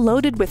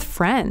overloaded with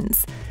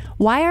friends?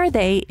 Why are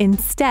they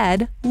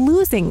instead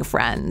losing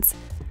friends?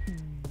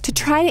 To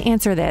try to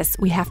answer this,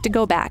 we have to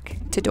go back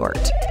to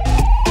Dort.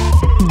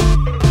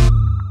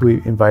 We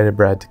invited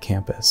Brad to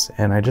campus,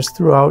 and I just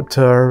threw out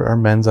to our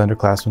men's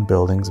underclassmen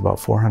buildings, about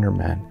 400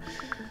 men.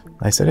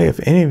 I said, hey,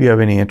 if any of you have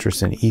any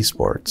interest in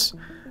esports,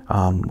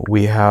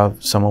 we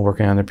have someone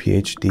working on their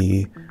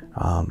PhD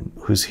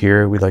who's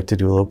here. We'd like to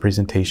do a little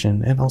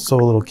presentation and also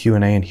a little Q&A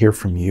and hear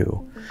from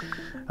you.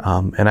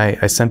 And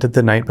I sent it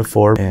the night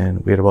before, and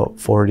we had about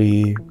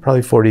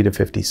probably 40 to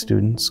 50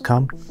 students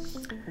come.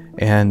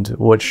 And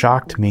what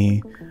shocked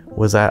me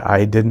was that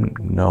I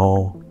didn't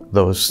know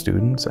those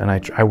students, and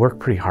I work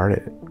pretty hard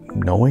at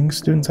knowing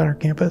students on our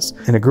campus.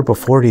 In a group of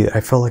 40, I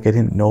felt like I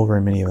didn't know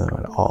very many of them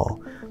at all.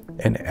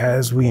 And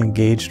as we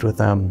engaged with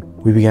them,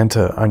 we began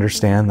to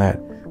understand that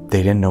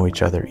they didn't know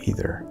each other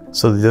either.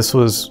 So this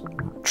was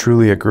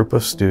truly a group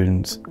of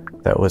students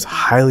that was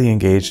highly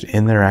engaged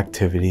in their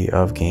activity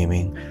of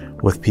gaming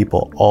with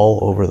people all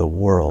over the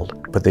world,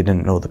 but they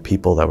didn't know the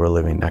people that were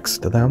living next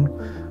to them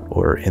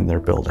or in their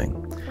building.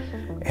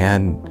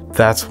 And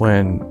that's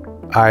when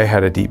I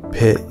had a deep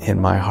pit in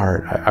my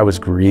heart. I was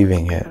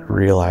grieving it,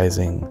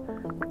 realizing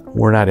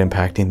we're not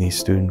impacting these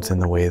students in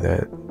the way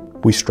that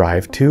we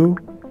strive to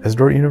as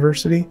Dort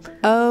University.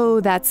 Oh,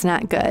 that's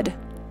not good.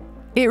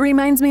 It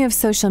reminds me of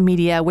social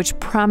media, which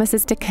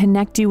promises to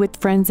connect you with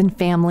friends and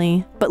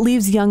family, but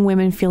leaves young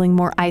women feeling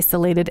more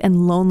isolated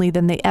and lonely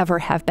than they ever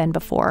have been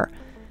before.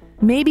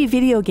 Maybe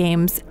video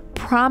games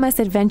promise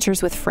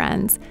adventures with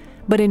friends,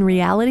 but in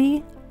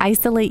reality,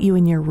 isolate you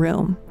in your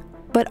room.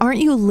 But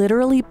aren't you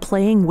literally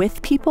playing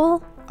with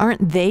people?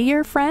 Aren't they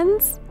your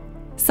friends?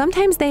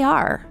 Sometimes they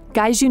are,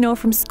 guys you know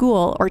from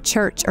school or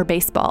church or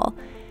baseball.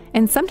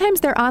 And sometimes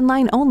they're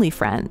online-only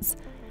friends.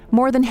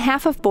 More than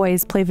half of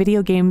boys play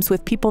video games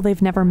with people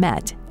they've never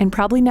met and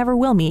probably never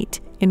will meet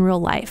in real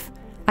life.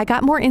 I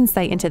got more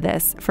insight into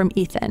this from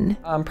Ethan.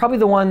 Probably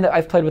the one that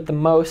I've played with the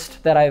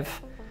most that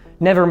I've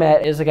never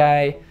met is a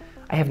guy,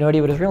 I have no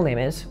idea what his real name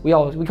is. We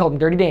called him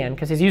Dirty Dan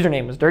because his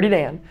username was Dirty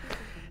Dan.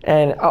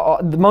 And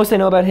the most I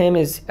know about him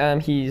is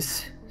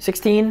he's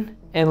 16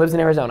 and lives in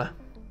Arizona.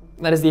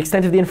 That is the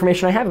extent of the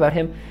information I have about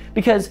him,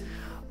 because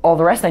all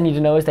the rest I need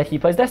to know is that he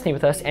plays Destiny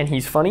with us, and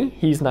he's funny,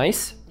 he's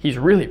nice, he's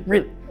really,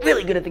 really,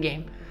 really good at the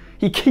game.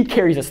 He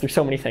carries us through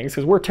so many things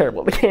because we're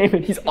terrible at the game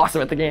and he's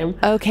awesome at the game.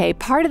 Okay,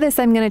 part of this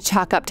I'm going to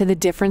chalk up to the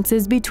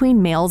differences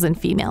between males and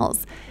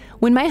females.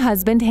 When my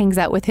husband hangs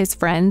out with his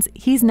friends,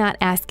 he's not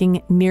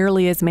asking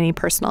nearly as many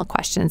personal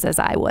questions as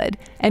I would.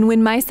 And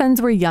when my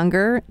sons were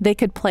younger, they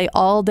could play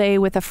all day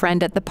with a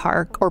friend at the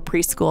park or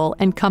preschool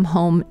and come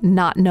home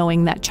not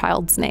knowing that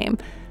child's name.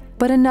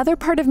 But another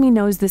part of me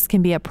knows this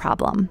can be a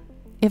problem.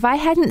 If I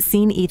hadn't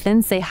seen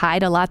Ethan say hi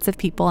to lots of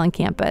people on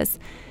campus,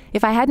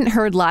 if I hadn't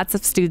heard lots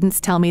of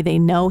students tell me they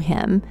know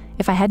him,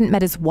 if I hadn't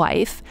met his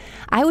wife,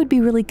 I would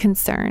be really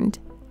concerned.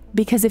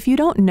 Because if you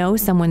don't know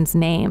someone's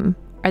name,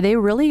 are they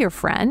really your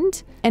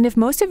friend? And if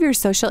most of your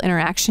social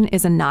interaction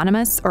is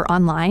anonymous or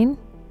online,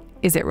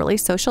 is it really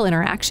social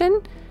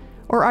interaction?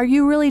 Or are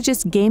you really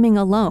just gaming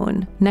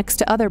alone next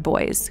to other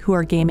boys who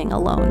are gaming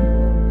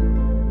alone?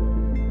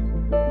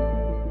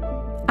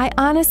 I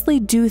honestly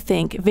do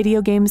think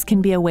video games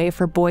can be a way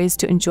for boys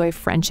to enjoy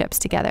friendships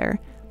together.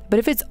 But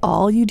if it's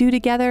all you do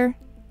together,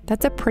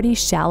 that's a pretty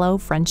shallow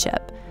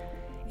friendship.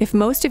 If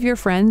most of your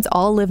friends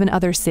all live in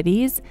other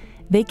cities,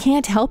 they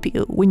can't help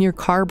you when your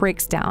car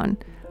breaks down,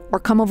 or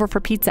come over for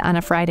pizza on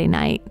a Friday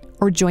night,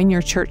 or join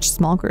your church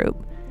small group.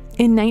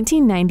 In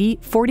 1990,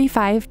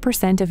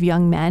 45% of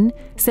young men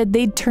said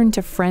they'd turn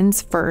to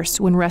friends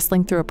first when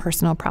wrestling through a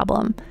personal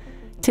problem.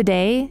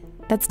 Today,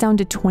 that's down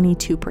to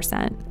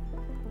 22%.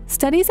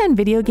 Studies on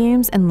video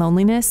games and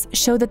loneliness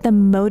show that the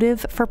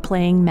motive for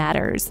playing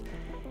matters.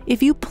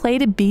 If you play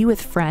to be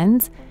with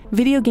friends,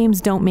 video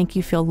games don't make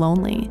you feel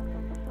lonely.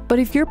 But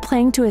if you're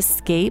playing to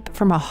escape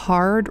from a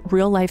hard,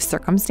 real-life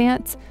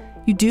circumstance,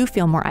 you do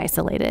feel more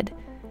isolated.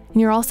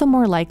 And you're also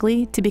more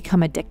likely to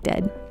become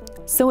addicted.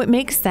 So it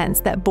makes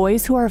sense that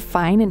boys who are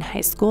fine in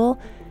high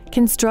school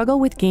can struggle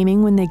with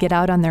gaming when they get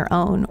out on their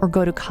own or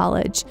go to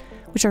college,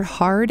 which are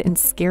hard and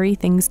scary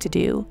things to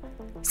do.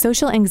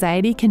 Social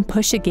anxiety can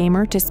push a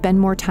gamer to spend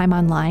more time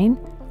online,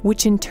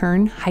 which in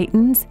turn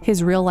heightens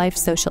his real-life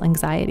social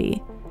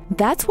anxiety.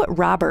 That's what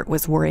Robert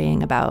was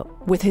worrying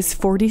about with his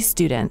 40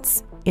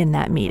 students in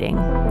that meeting.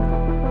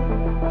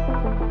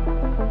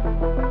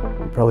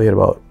 We probably had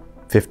about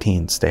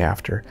 15 stay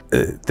after.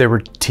 There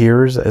were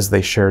tears as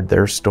they shared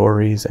their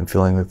stories and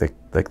feeling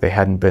like they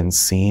hadn't been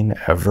seen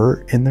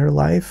ever in their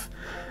life.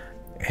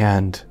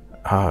 And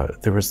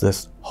there was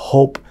this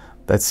hope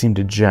that seemed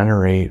to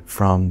generate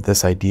from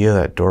this idea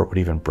that Dort would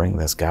even bring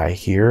this guy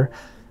here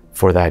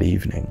for that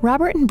evening.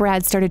 Robert and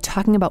Brad started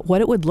talking about what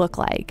it would look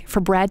like for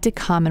Brad to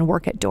come and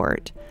work at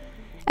Dort.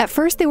 At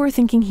first, they were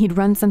thinking he'd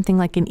run something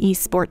like an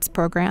esports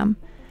program.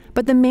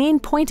 But the main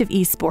point of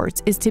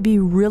esports is to be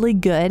really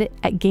good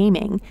at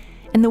gaming.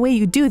 And the way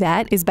you do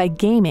that is by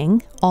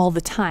gaming all the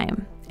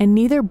time. And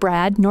neither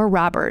Brad nor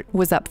Robert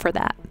was up for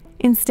that.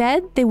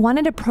 Instead, they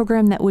wanted a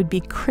program that would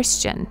be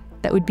Christian,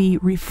 that would be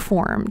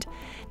reformed.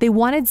 They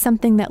wanted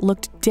something that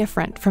looked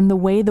different from the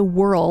way the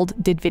world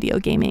did video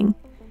gaming.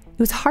 It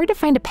was hard to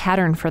find a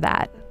pattern for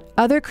that.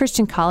 Other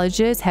Christian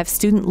colleges have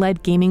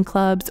student-led gaming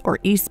clubs or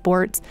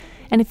esports,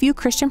 and a few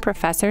Christian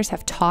professors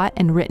have taught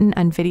and written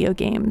on video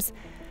games.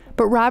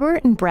 But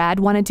Robert and Brad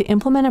wanted to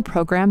implement a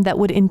program that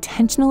would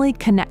intentionally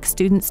connect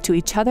students to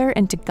each other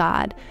and to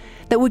God,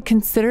 that would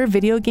consider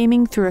video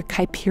gaming through a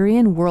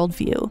Kuyperian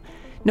worldview.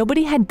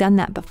 Nobody had done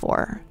that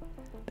before.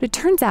 But it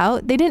turns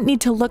out they didn't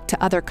need to look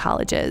to other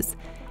colleges.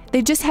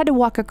 They just had to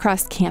walk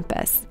across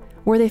campus,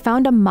 where they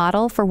found a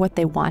model for what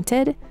they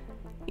wanted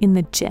in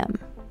the gym.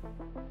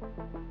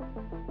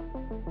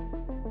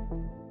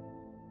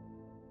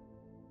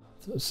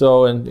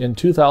 So in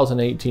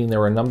 2018, there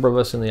were a number of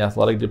us in the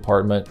athletic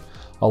department,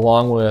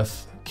 along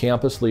with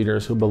campus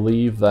leaders who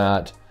believe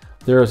that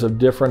there is a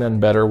different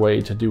and better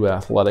way to do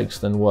athletics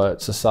than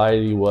what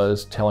society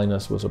was telling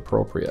us was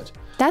appropriate.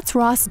 That's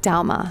Ross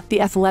Dauma,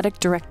 the athletic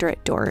director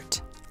at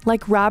Dort.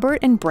 Like Robert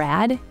and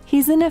Brad,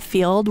 he's in a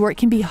field where it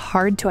can be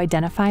hard to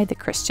identify the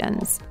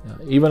Christians.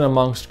 Even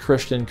amongst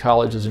Christian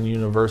colleges and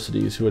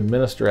universities who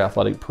administer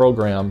athletic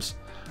programs,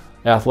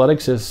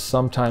 athletics has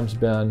sometimes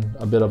been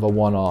a bit of a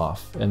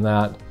one-off in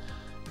that,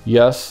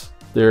 yes,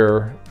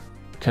 they're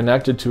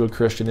connected to a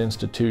Christian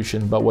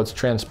institution, but what's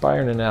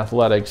transpiring in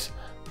athletics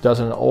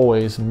doesn't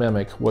always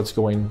mimic what's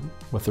going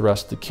with the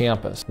rest of the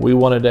campus. We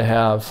wanted to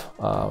have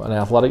an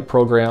athletic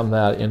program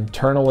that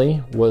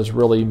internally was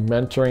really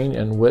mentoring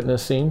and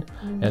witnessing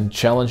and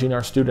challenging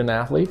our student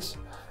athletes.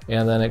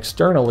 And then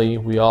externally,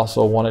 we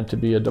also wanted to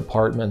be a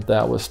department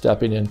that was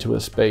stepping into a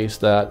space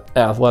that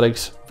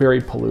athletics very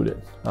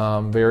polluted,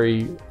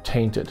 very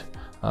tainted.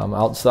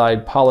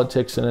 Outside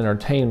politics and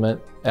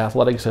entertainment,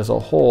 athletics as a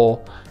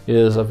whole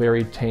is a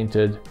very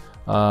tainted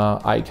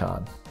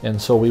icon. And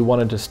so we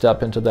wanted to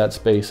step into that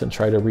space and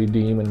try to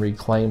redeem and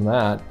reclaim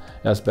that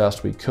as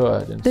best we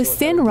could. And the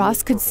sin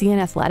Ross could see in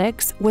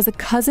athletics was a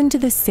cousin to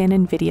the sin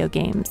in video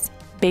games.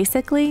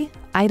 Basically,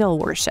 idol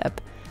worship,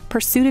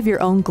 pursuit of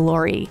your own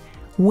glory,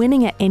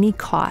 winning at any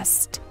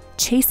cost,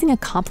 chasing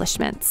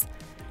accomplishments.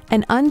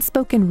 An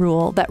unspoken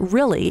rule that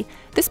really,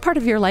 this part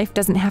of your life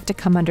doesn't have to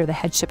come under the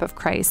headship of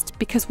Christ,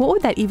 because what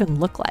would that even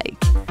look like?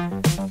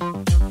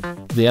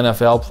 The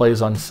NFL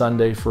plays on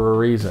Sunday for a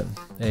reason,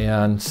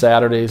 and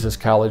Saturdays is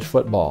college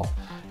football.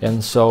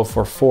 And so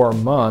for 4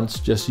 months,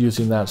 just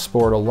using that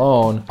sport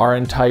alone, our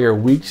entire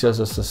weeks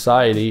as a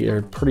society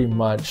are pretty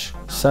much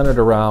centered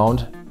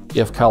around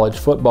if college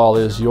football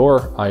is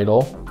your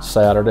idol,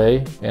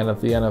 Saturday, and if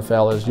the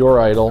NFL is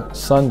your idol,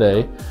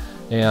 Sunday.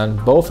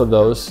 And both of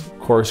those, of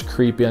course,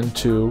 creep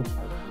into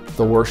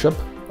the worship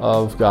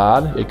of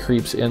God. It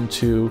creeps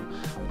into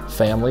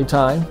family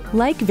time.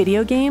 Like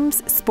video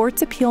games,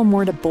 sports appeal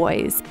more to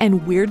boys,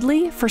 and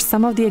weirdly, for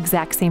some of the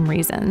exact same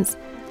reasons.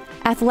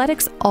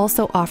 Athletics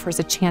also offers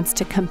a chance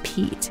to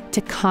compete,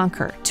 to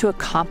conquer, to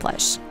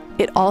accomplish.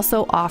 It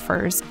also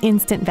offers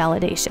instant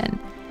validation.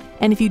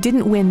 And if you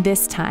didn't win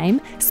this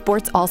time,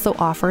 sports also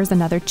offers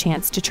another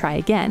chance to try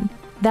again.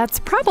 That's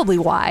probably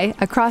why,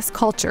 across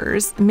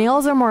cultures,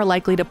 males are more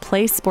likely to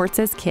play sports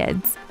as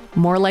kids,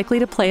 more likely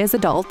to play as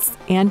adults,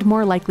 and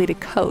more likely to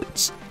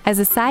coach. As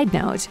a side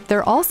note,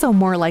 they're also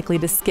more likely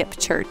to skip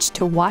church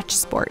to watch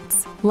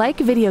sports. Like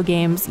video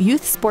games,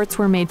 youth sports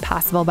were made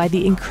possible by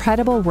the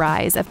incredible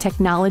rise of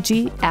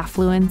technology,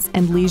 affluence,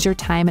 and leisure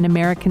time in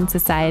American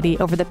society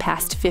over the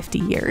past 50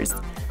 years.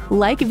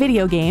 Like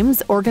video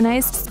games,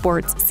 organized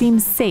sports seem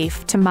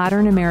safe to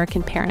modern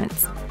American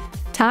parents.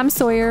 Tom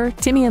Sawyer,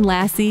 Timmy and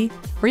Lassie,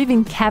 or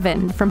even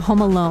Kevin from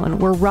Home Alone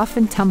were rough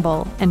and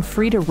tumble and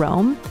free to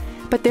roam,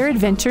 but their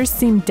adventures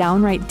seem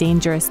downright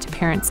dangerous to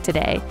parents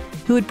today,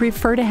 who would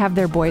prefer to have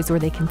their boys where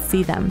they can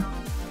see them.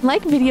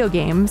 Like video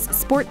games,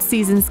 sports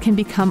seasons can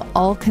become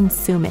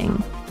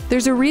all-consuming.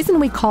 There's a reason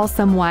we call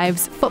some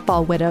wives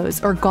football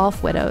widows or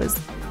golf widows.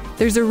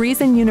 There's a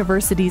reason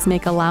universities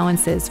make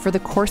allowances for the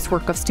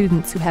coursework of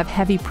students who have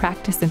heavy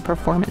practice and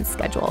performance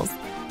schedules.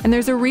 And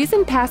there's a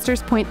reason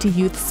pastors point to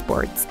youth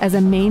sports as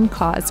a main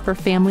cause for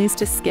families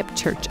to skip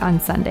church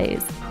on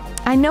Sundays.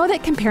 I know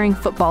that comparing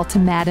football to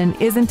Madden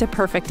isn't a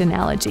perfect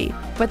analogy,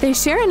 but they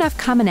share enough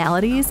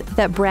commonalities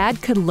that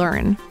Brad could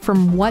learn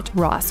from what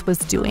Ross was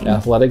doing.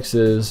 Athletics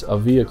is a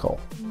vehicle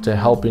to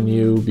helping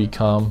you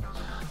become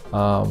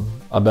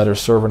a better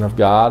servant of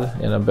God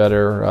and a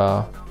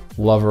better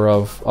lover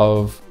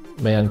of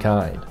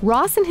mankind.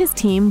 Ross and his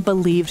team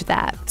believed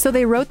that, so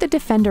they wrote the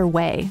Defender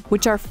Way,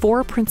 which are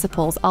 4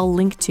 principles I'll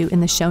link to in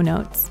the show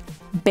notes.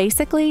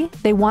 Basically,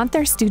 they want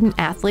their student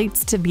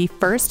athletes to be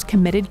first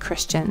committed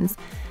Christians,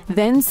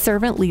 then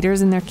servant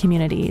leaders in their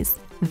communities,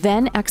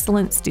 then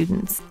excellent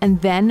students, and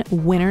then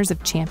winners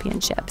of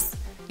championships.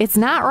 It's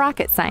not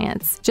rocket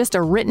science, just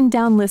a written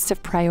down list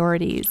of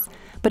priorities,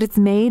 but it's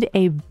made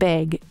a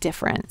big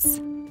difference.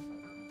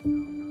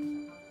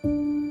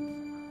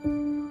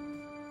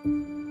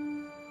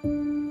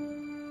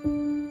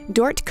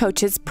 Dort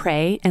coaches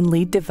pray and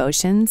lead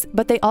devotions,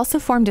 but they also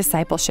form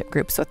discipleship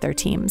groups with their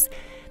teams.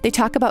 They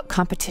talk about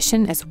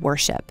competition as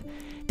worship.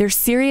 They're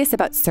serious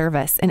about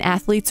service, and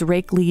athletes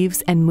rake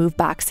leaves and move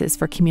boxes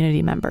for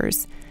community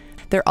members.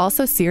 They're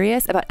also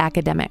serious about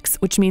academics,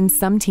 which means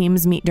some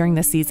teams meet during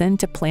the season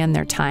to plan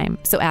their time,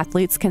 so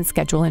athletes can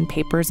schedule in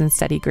papers and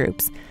study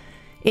groups.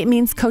 It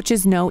means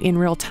coaches know in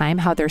real time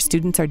how their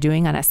students are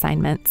doing on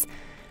assignments.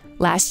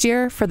 Last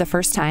year, for the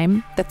first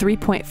time, the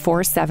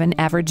 3.47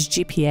 average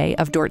GPA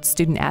of Dort's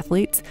student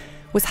athletes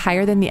was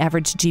higher than the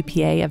average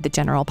GPA of the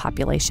general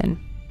population.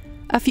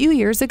 A few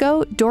years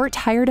ago, Dort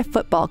hired a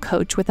football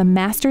coach with a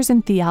master's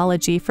in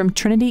theology from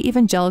Trinity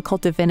Evangelical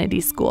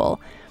Divinity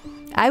School.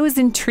 I was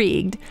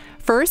intrigued,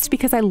 first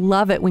because I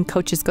love it when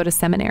coaches go to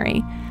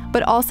seminary,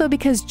 but also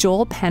because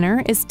Joel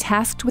Penner is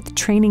tasked with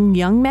training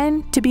young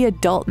men to be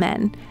adult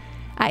men.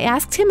 I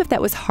asked him if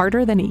that was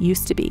harder than it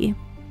used to be.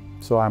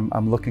 So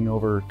I'm looking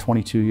over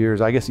 22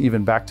 years, I guess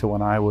even back to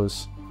when I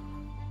was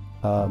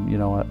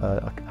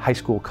a high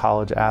school,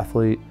 college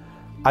athlete.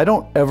 I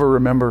don't ever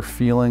remember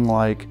feeling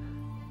like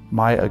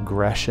my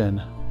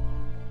aggression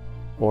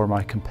or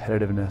my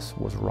competitiveness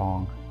was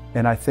wrong.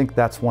 And I think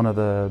that's one of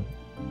the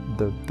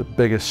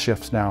biggest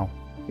shifts now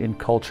in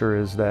culture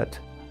is that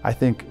I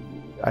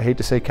hate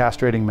to say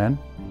castrating men,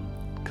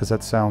 because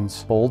that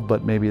sounds bold,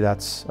 but maybe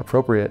that's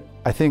appropriate.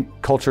 I think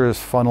culture is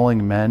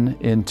funneling men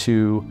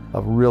into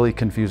a really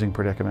confusing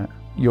predicament.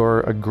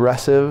 Your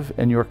aggressive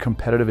and your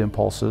competitive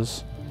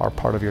impulses are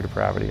part of your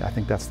depravity. I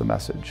think that's the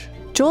message.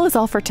 Joel is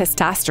all for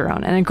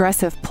testosterone and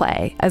aggressive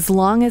play, as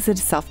long as it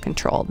is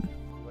self-controlled.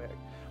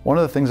 One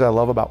of the things I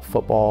love about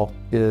football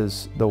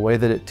is the way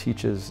that it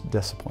teaches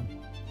discipline,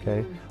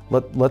 okay?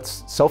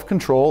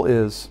 Self-control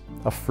is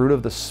a fruit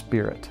of the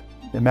Spirit.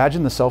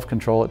 Imagine the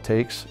self-control it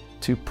takes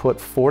to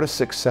put 4 to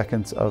 6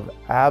 seconds of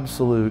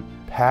absolute,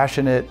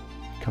 passionate,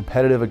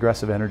 competitive,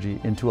 aggressive energy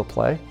into a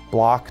play.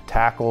 Block,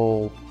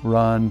 tackle,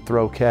 run,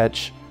 throw,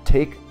 catch,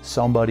 take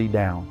somebody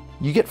down.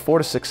 You get 4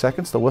 to 6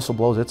 seconds, the whistle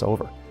blows, it's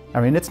over. I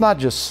mean, it's not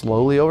just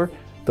slowly over.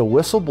 The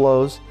whistle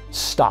blows,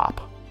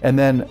 stop. And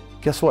then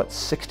guess what?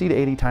 60 to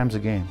 80 times a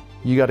game,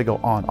 you got to go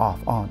on,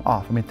 off, on,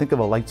 off. I mean, think of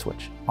a light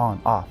switch,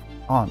 on, off,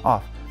 on,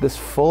 off. This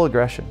full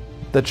aggression.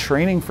 The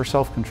training for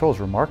self-control is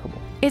remarkable.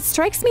 It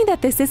strikes me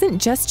that this isn't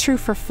just true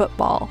for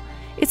football.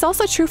 It's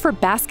also true for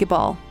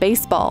basketball,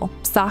 baseball,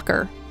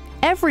 soccer.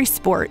 Every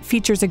sport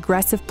features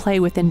aggressive play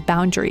within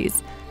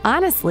boundaries.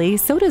 Honestly,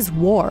 so does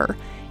war.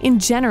 In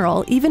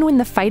general, even when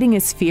the fighting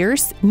is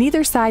fierce,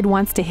 neither side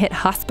wants to hit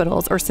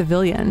hospitals or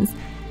civilians.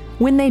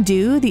 When they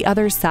do, the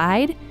other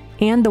side,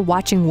 and the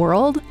watching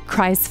world,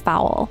 cries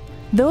foul.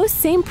 Those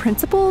same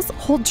principles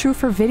hold true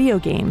for video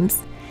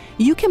games.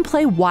 You can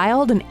play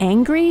wild and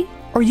angry,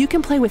 or you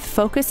can play with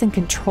focus and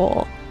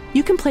control.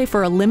 You can play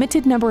for a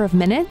limited number of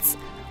minutes,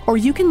 or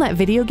you can let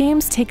video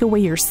games take away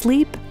your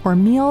sleep, or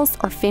meals,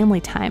 or family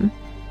time.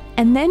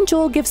 And then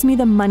Joel gives me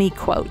the money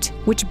quote,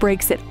 which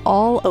breaks it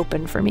all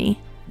open for me.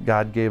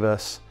 God gave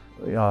us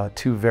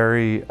 2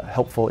 very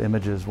helpful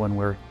images when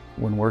we're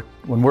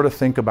to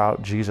think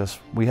about Jesus.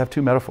 We have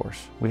 2 metaphors.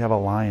 We have a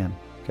lion,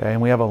 okay,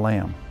 and we have a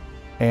lamb.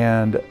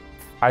 And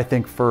I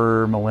think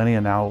for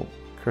millennia now,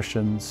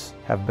 Christians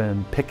have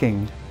been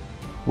picking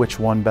which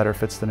one better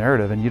fits the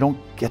narrative, and you don't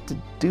get to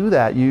do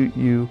that.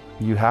 You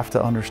have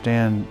to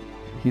understand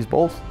he's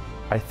both.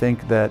 I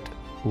think that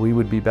we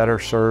would be better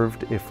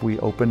served if we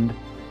opened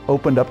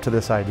up to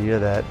this idea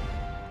that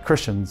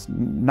Christians,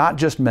 not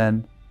just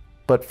men,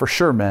 but for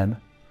sure men,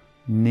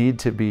 need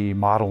to be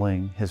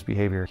modeling his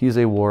behavior. He's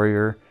a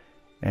warrior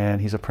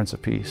and he's a Prince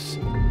of Peace.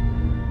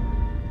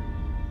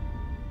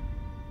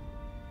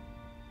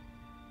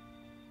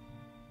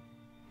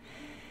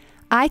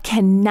 I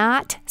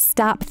cannot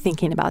stop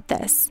thinking about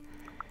this.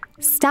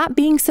 Stop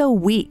being so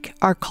weak,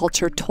 our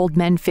culture told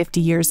men 50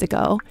 years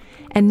ago,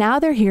 and now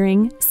they're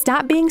hearing,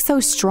 stop being so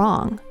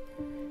strong.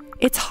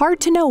 It's hard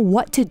to know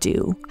what to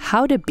do,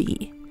 how to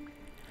be.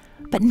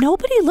 But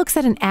nobody looks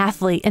at an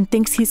athlete and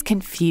thinks he's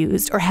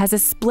confused or has a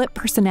split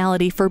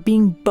personality for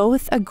being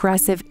both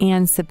aggressive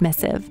and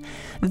submissive.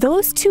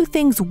 Those 2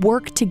 things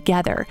work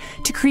together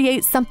to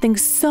create something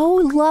so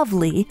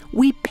lovely,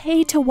 we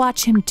pay to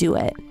watch him do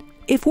it.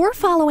 If we're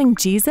following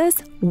Jesus,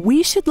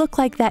 we should look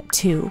like that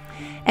too.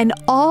 An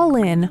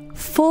all-in,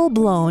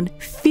 full-blown,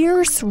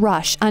 fierce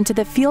rush onto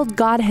the field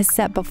God has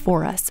set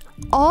before us.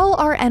 All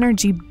our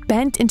energy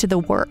bent into the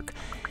work.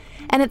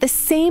 And at the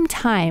same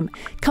time,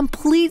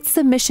 complete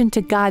submission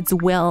to God's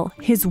will,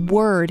 His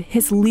word,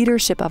 His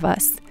leadership of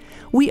us.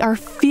 We are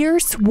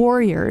fierce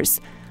warriors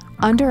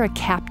under a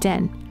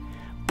captain,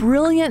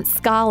 brilliant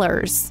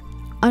scholars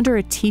under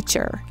a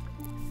teacher,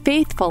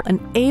 faithful and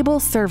able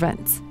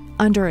servants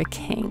under a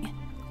king.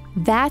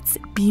 That's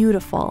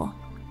beautiful.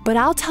 But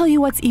I'll tell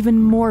you what's even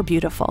more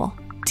beautiful,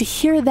 to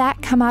hear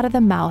that come out of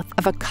the mouth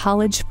of a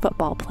college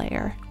football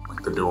player.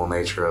 The dual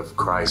nature of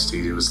Christ,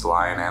 he was the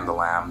lion and the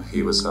lamb.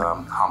 He was a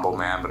humble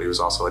man, but he was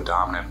also a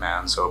dominant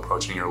man. So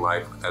approaching your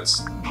life,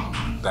 that's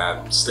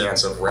that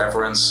stance of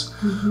reverence,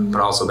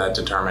 but also that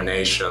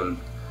determination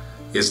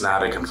is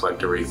not a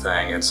conflictory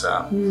thing. It's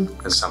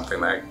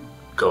something that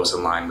goes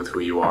in line with who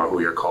you are, who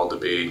you're called to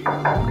be.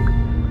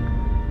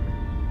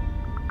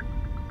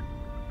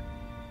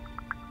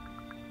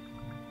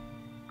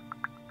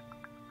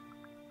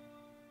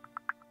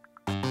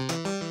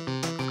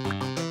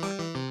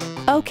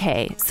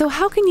 Okay, so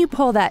how can you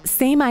pull that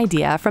same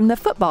idea from the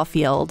football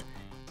field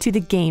to the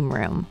game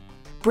room?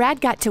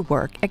 Brad got to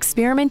work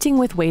experimenting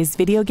with ways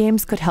video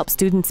games could help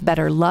students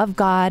better love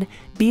God,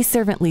 be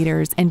servant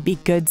leaders, and be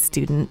good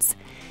students.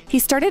 He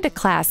started a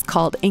class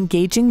called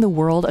Engaging the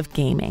World of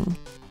Gaming.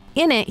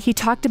 In it, he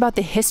talked about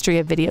the history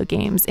of video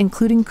games,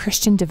 including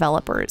Christian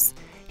developers.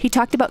 He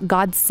talked about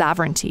God's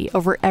sovereignty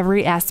over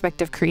every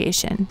aspect of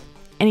creation.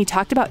 And he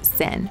talked about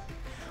sin.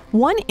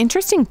 One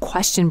interesting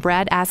question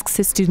Brad asks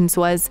his students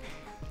was,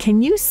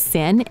 can you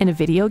sin in a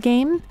video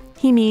game?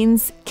 He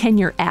means, can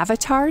your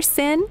avatar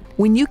sin?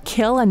 When you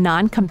kill a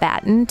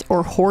non-combatant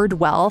or hoard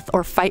wealth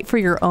or fight for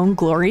your own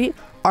glory,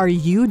 are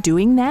you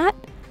doing that?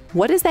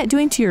 What is that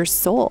doing to your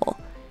soul?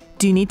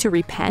 Do you need to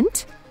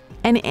repent?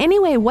 And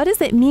anyway, what does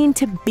it mean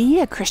to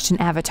be a Christian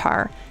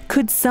avatar?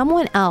 Could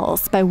someone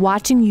else, by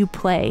watching you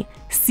play,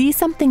 see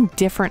something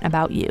different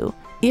about you?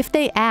 If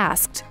they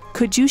asked,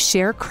 could you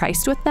share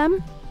Christ with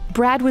them?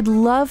 Brad would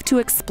love to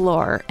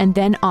explore and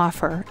then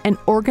offer an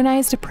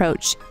organized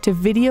approach to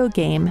video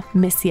game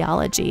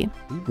missiology.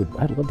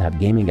 I'd love to have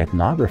gaming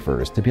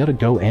ethnographers to be able to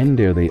go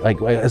into the,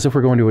 like, as if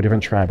we're going to a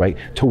different tribe, right?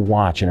 To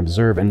watch and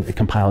observe and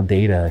compile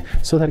data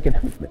so that it can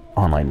help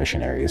online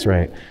missionaries,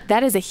 right?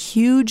 That is a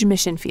huge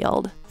mission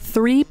field,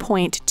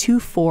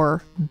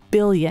 3.24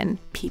 billion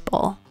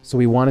people. So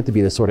we want it to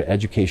be this sort of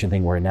education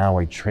thing where now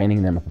we're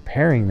training them and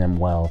preparing them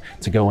well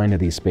to go into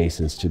these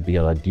spaces to be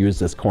able to use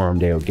this Coram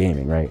Deo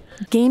gaming, right?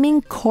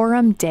 Gaming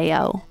Coram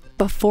Deo,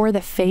 before the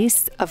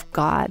face of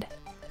God.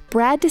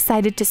 Brad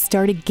decided to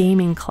start a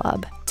gaming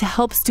club to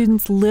help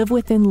students live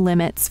within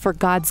limits for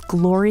God's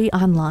glory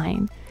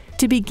online.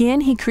 To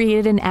begin, he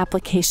created an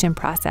application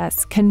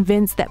process,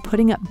 convinced that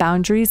putting up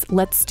boundaries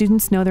lets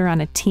students know they're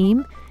on a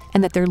team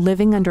and that they're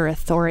living under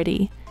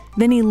authority.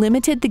 Then he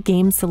limited the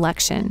game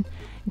selection.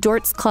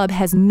 Dort's Club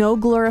has no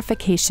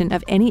glorification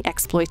of any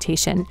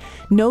exploitation,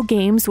 no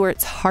games where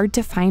it's hard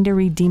to find a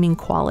redeeming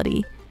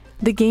quality.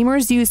 The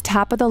gamers use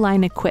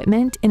top-of-the-line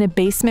equipment in a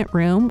basement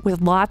room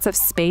with lots of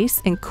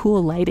space and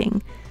cool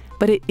lighting,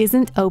 but it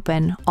isn't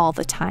open all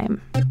the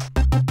time.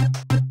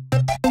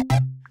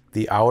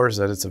 The hours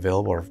that it's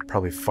available are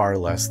probably far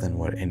less than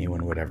what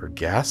anyone would ever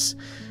guess.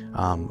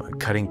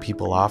 Cutting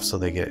people off so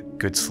they get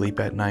good sleep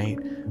at night,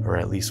 or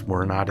at least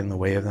we're not in the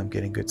way of them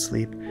getting good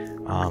sleep.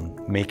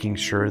 Making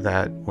sure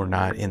that we're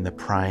not in the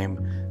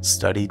prime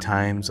study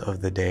times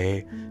of the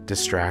day,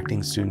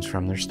 distracting students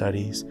from their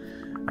studies.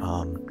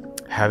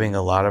 Having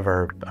a lot of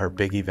our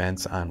big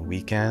events on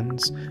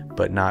weekends,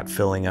 but not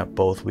filling up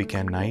both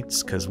weekend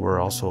nights, because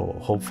we're also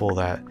hopeful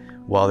that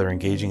while they're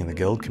engaging in the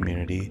guild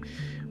community,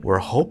 we're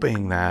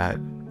hoping that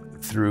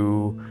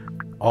through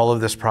all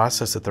of this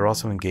process that they're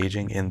also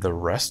engaging in the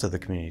rest of the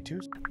community too.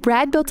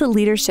 Brad built a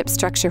leadership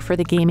structure for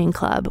the gaming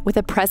club with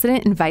a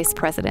president and vice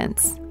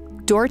presidents.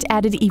 Dort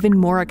added even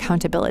more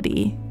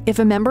accountability. If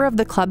a member of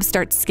the club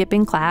starts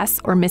skipping class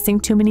or missing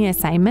too many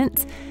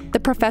assignments, the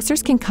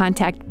professors can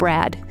contact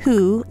Brad,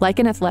 who, like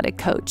an athletic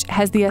coach,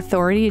 has the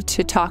authority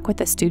to talk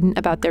with a student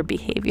about their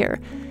behavior.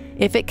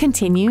 If it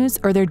continues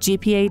or their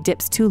GPA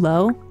dips too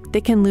low,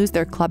 they can lose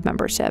their club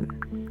membership.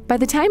 By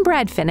the time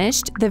Brad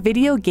finished, the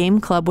video game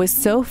club was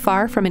so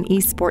far from an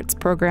esports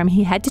program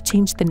he had to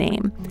change the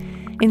name.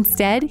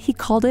 Instead, he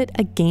called it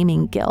a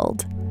gaming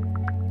guild.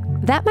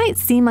 That might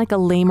seem like a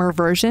lamer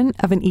version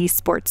of an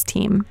esports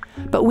team,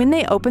 but when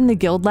they opened the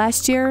guild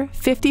last year,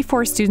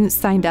 54 students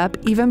signed up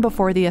even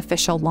before the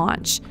official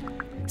launch.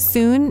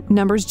 Soon,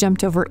 numbers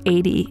jumped over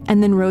 80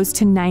 and then rose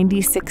to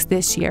 96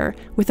 this year,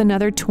 with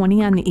another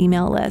 20 on the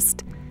email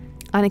list.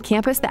 On a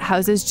campus that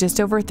houses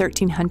just over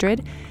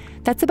 1,300,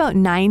 that's about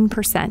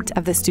 9%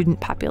 of the student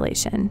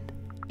population.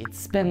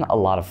 It's been a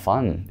lot of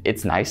fun.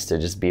 It's nice to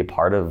just be a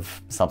part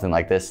of something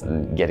like this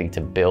and getting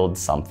to build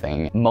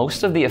something.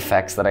 Most of the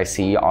effects that I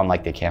see on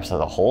like the campus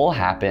as a whole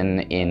happen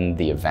in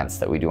the events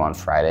that we do on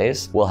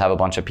Fridays. We'll have a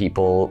bunch of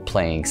people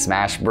playing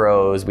Smash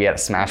Bros. We had a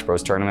Smash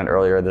Bros tournament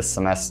earlier this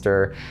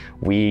semester.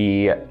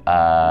 We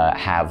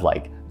have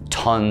like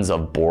tons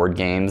of board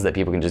games that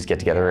people can just get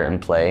together and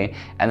play.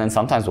 And then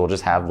sometimes we'll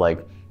just have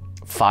like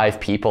 5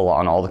 people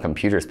on all the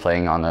computers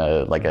playing on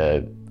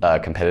a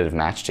competitive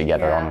match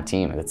together on a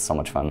team, and it's so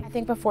much fun. I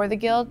think before the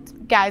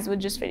guild, guys would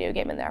just video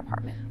game in their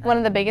apartment. One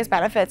of the biggest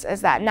benefits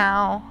is that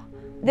now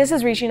this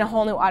is reaching a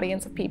whole new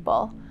audience of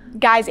people,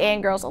 guys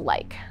and girls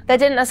alike, that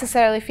didn't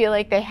necessarily feel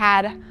like they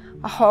had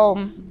a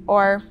home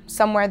or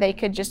somewhere they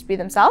could just be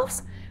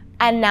themselves.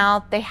 And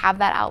now they have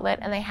that outlet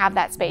and they have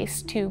that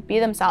space to be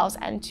themselves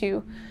and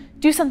to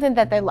do something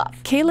that they love.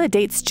 Kayla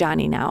dates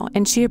Johnny now,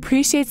 and she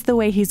appreciates the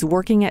way he's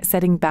working at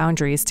setting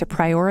boundaries to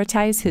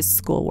prioritize his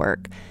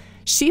schoolwork.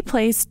 She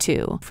plays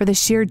too, for the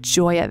sheer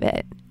joy of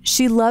it.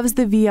 She loves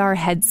the VR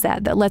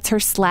headset that lets her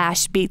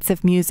slash beats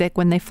of music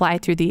when they fly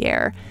through the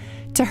air.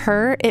 To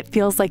her, it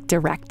feels like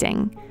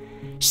directing.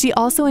 She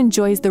also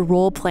enjoys the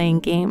role-playing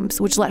games,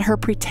 which let her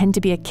pretend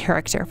to be a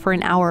character for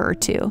an hour or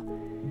two.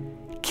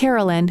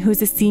 Carolyn,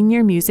 who's a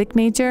senior music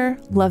major,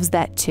 loves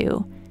that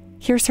too.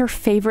 Here's her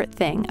favorite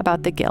thing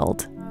about the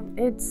guild.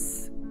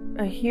 It's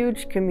a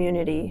huge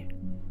community,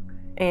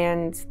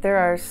 and there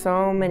are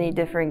so many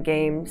different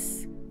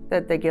games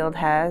that the guild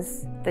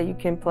has that you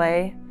can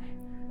play.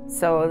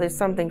 So there's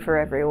something for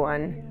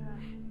everyone.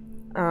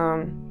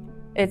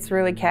 It's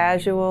really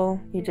casual.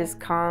 You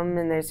just come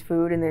and there's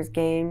food and there's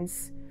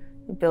games.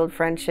 You build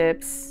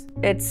friendships.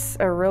 It's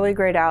a really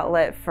great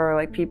outlet for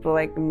like people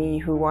like me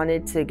who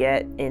wanted to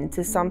get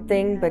into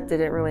something but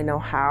didn't really know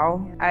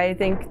how. I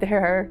think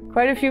there are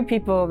quite a few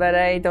people that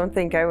I don't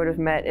think I would have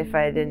met if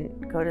I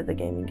didn't go to the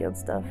gaming guild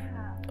stuff.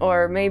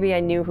 Or maybe I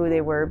knew who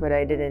they were, but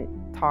I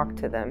didn't talk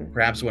to them.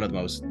 Perhaps one of the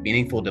most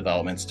meaningful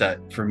developments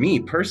for me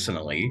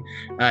personally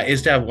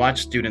is to have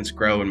watched students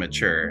grow and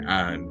mature.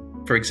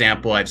 For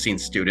example, I've seen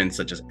students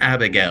such as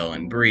Abigail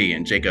and Bree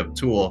and Jacob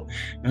Toole,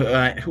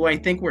 who I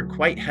think were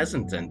quite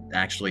hesitant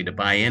actually to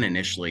buy in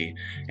initially,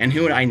 and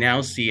who I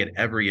now see at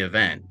every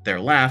event. They're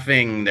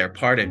laughing, they're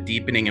part of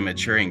deepening and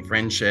maturing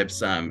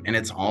friendships, and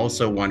it's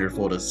also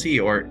wonderful to see,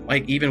 or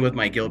like even with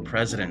my guild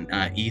president,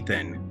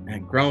 Ethan,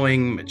 and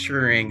growing,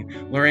 maturing,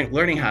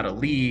 learning how to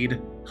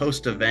lead,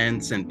 host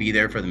events, and be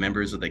there for the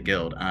members of the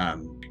guild.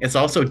 It's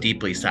also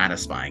deeply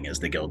satisfying as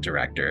the guild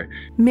director.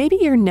 Maybe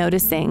you're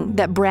noticing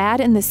that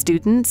Brad and the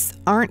students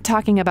aren't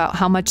talking about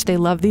how much they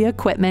love the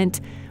equipment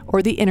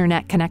or the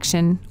internet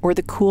connection or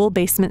the cool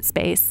basement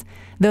space,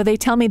 though they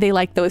tell me they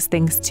like those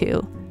things too.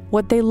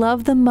 What they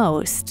love the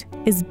most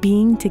is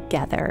being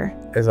together.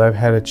 As I've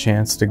had a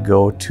chance to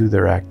go to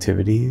their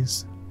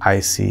activities,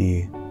 I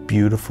see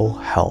beautiful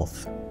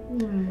health.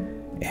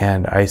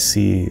 And I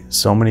see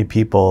so many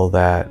people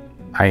that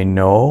I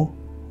know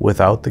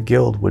without the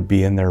guild would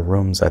be in their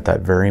rooms at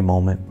that very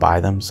moment by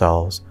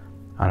themselves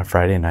on a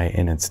Friday night,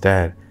 and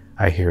instead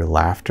I hear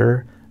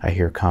laughter, I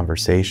hear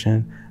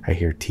conversation, I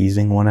hear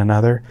teasing one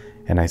another,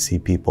 and I see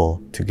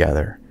people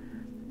together.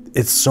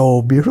 It's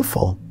so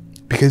beautiful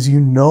because you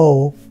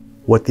know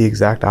what the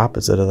exact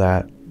opposite of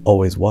that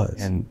always was.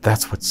 And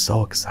that's what's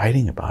so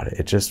exciting about it.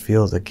 It just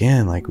feels,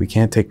 again, like we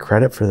can't take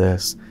credit for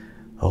this.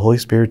 The Holy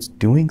Spirit's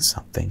doing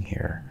something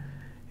here,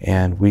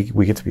 and we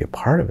get to be a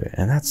part of it,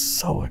 and that's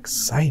so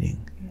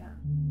exciting.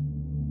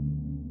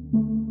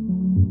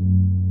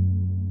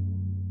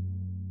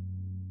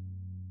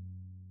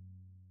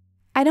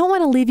 I don't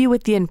want to leave you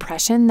with the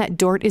impression that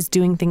Dort is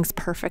doing things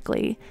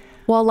perfectly.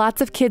 While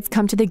lots of kids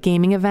come to the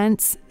gaming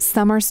events,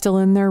 some are still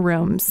in their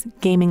rooms,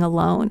 gaming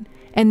alone.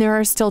 And there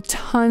are still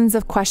tons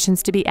of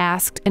questions to be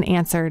asked and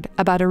answered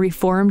about a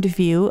reformed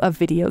view of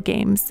video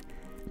games.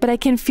 But I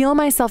can feel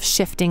myself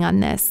shifting on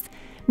this.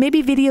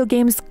 Maybe video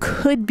games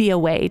could be a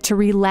way to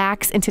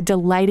relax into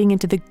delighting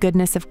into the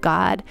goodness of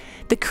God,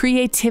 the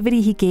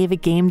creativity He gave a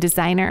game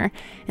designer,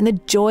 and the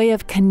joy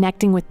of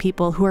connecting with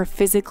people who are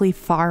physically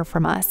far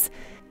from us.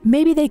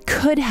 Maybe they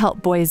could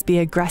help boys be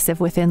aggressive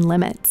within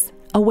limits,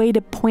 a way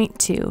to point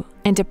to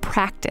and to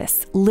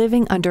practice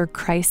living under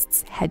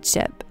Christ's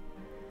headship.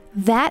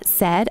 That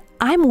said,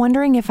 I'm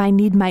wondering if I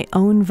need my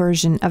own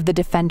version of the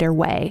Defender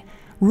way,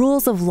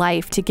 rules of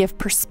life to give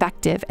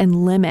perspective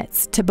and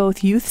limits to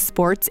both youth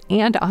sports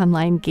and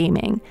online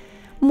gaming.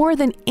 More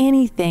than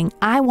anything,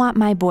 I want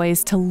my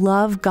boys to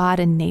love God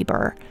and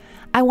neighbor.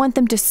 I want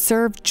them to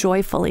serve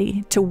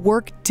joyfully, to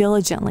work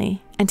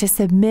diligently, and to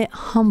submit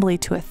humbly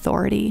to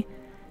authority.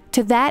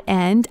 To that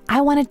end,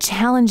 I want to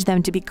challenge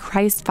them to be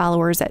Christ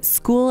followers at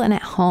school and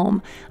at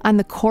home, on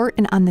the court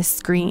and on the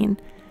screen.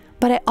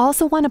 But I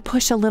also want to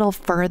push a little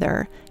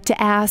further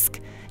to ask,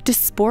 do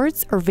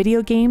sports or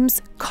video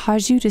games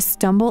cause you to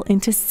stumble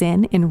into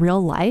sin in real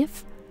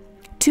life?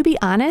 To be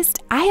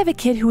honest, I have a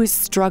kid who is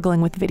struggling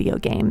with video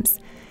games.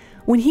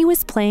 When he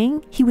was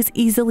playing, he was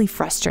easily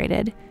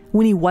frustrated.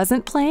 When he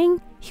wasn't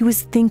playing, he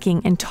was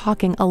thinking and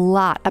talking a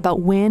lot about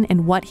when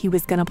and what he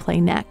was going to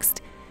play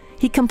next.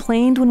 He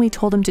complained when we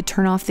told him to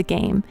turn off the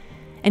game,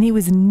 and he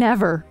was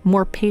never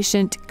more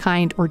patient,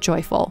 kind, or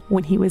joyful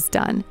when he was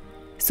done.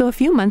 So a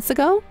few months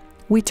ago,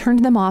 we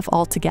turned them off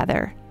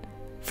altogether.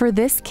 For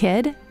this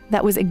kid,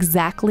 that was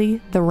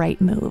exactly the right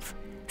move.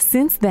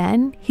 Since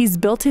then, he's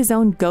built his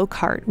own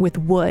go-kart with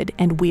wood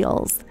and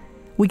wheels.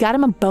 We got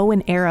him a bow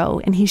and arrow,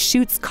 and he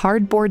shoots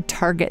cardboard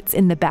targets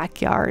in the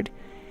backyard.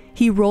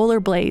 He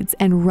rollerblades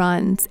and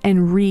runs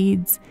and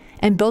reads,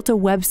 and built a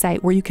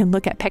website where you can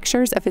look at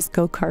pictures of his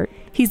go-kart.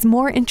 He's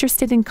more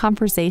interested in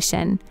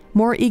conversation,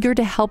 more eager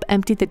to help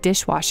empty the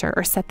dishwasher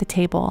or set the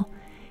table.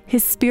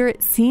 His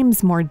spirit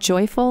seems more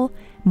joyful,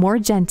 more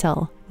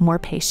gentle, more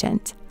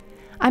patient.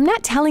 I'm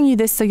not telling you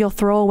this so you'll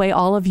throw away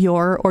all of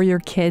your or your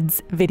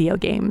kids' video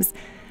games.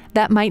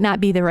 That might not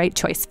be the right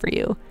choice for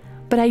you.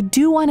 But I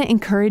do want to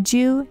encourage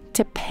you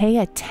to pay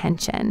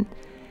attention.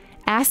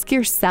 Ask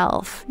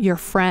yourself, your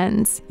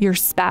friends, your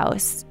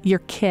spouse, your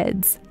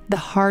kids, the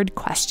hard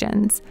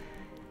questions.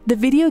 The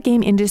video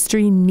game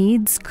industry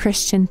needs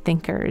Christian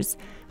thinkers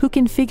who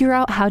can figure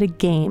out how to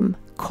game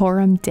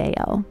Coram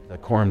Deo. The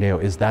Coram Deo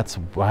is, that's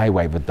why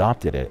I've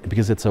adopted it,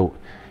 because it's a,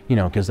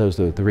 because those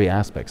are the three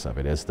aspects of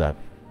it, is the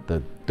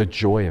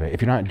joy of it.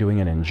 If you're not doing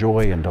it in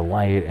joy and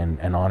delight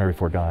and honor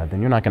before God, then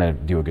you're not going to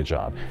do a good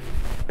job.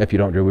 If you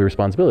don't do it with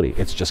responsibility,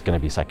 it's just going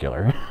to be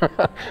secular.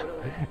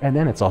 And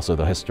then it's also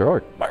the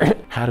historic part.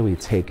 How do we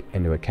take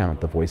into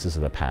account the voices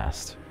of the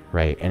past,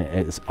 right? And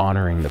it's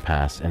honoring the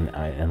past and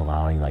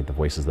allowing like the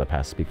voices of the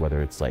past to speak,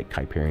 whether it's like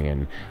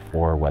Hyperion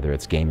or whether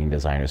it's gaming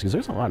designers, because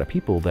there's a lot of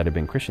people that have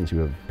been Christians who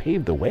have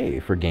paved the way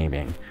for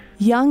gaming.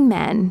 Young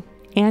men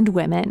and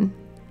women,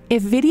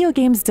 if video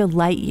games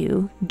delight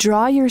you,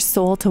 draw your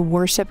soul to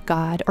worship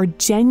God, or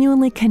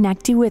genuinely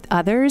connect you with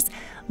others,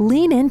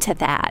 lean into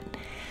that.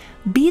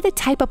 Be the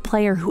type of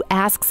player who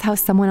asks how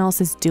someone else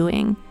is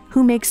doing,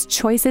 who makes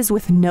choices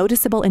with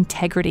noticeable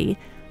integrity,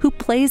 who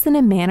plays in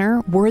a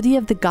manner worthy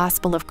of the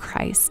gospel of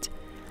Christ.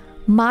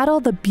 Model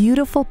the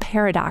beautiful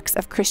paradox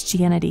of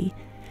Christianity.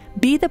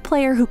 Be the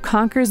player who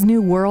conquers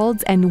new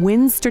worlds and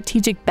wins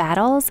strategic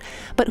battles,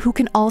 but who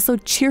can also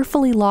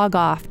cheerfully log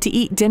off to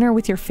eat dinner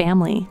with your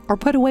family, or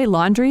put away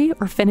laundry,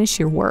 or finish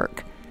your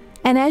work.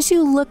 And as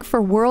you look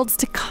for worlds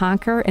to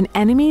conquer and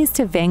enemies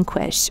to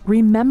vanquish,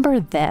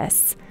 remember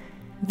this: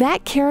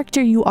 That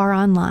character you are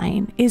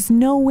online is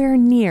nowhere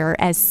near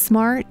as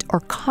smart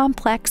or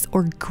complex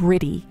or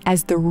gritty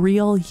as the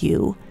real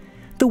you.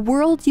 The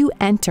world you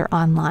enter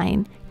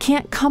online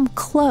can't come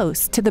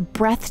close to the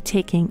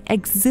breathtaking,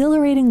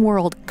 exhilarating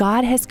world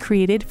God has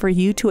created for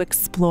you to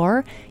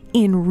explore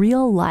in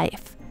real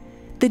life.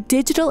 The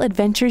digital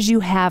adventures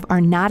you have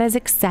are not as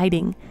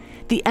exciting.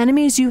 The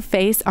enemies you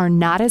face are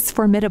not as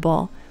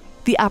formidable.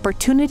 The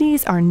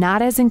opportunities are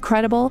not as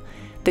incredible.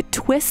 The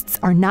twists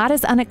are not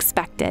as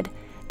unexpected.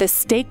 The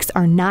stakes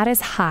are not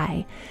as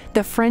high.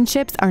 The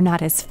friendships are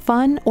not as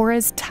fun or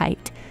as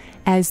tight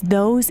as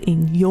those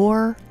in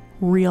your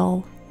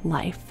real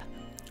life.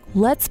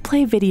 Let's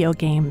play video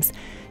games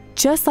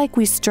just like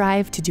we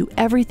strive to do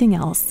everything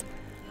else,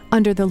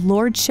 under the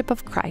lordship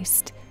of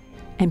Christ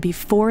and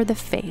before the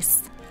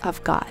face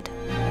of God.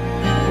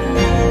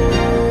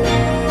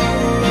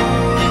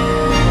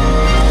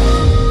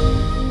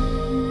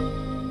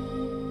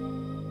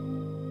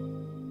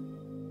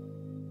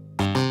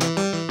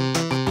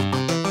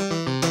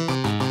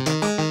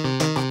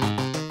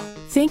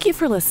 Thank you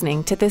for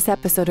listening to this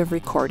episode of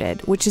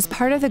Recorded, which is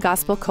part of the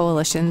Gospel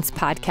Coalition's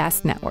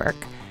podcast network.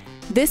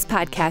 This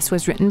podcast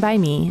was written by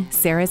me,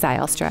 Sarah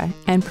Zylstra,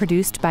 and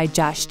produced by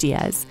Josh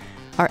Diaz.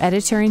 Our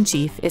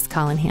editor-in-chief is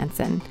Colin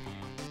Hansen.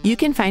 You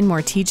can find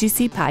more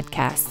TGC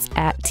podcasts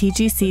at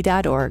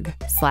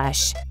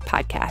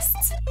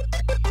tgc.org/podcasts.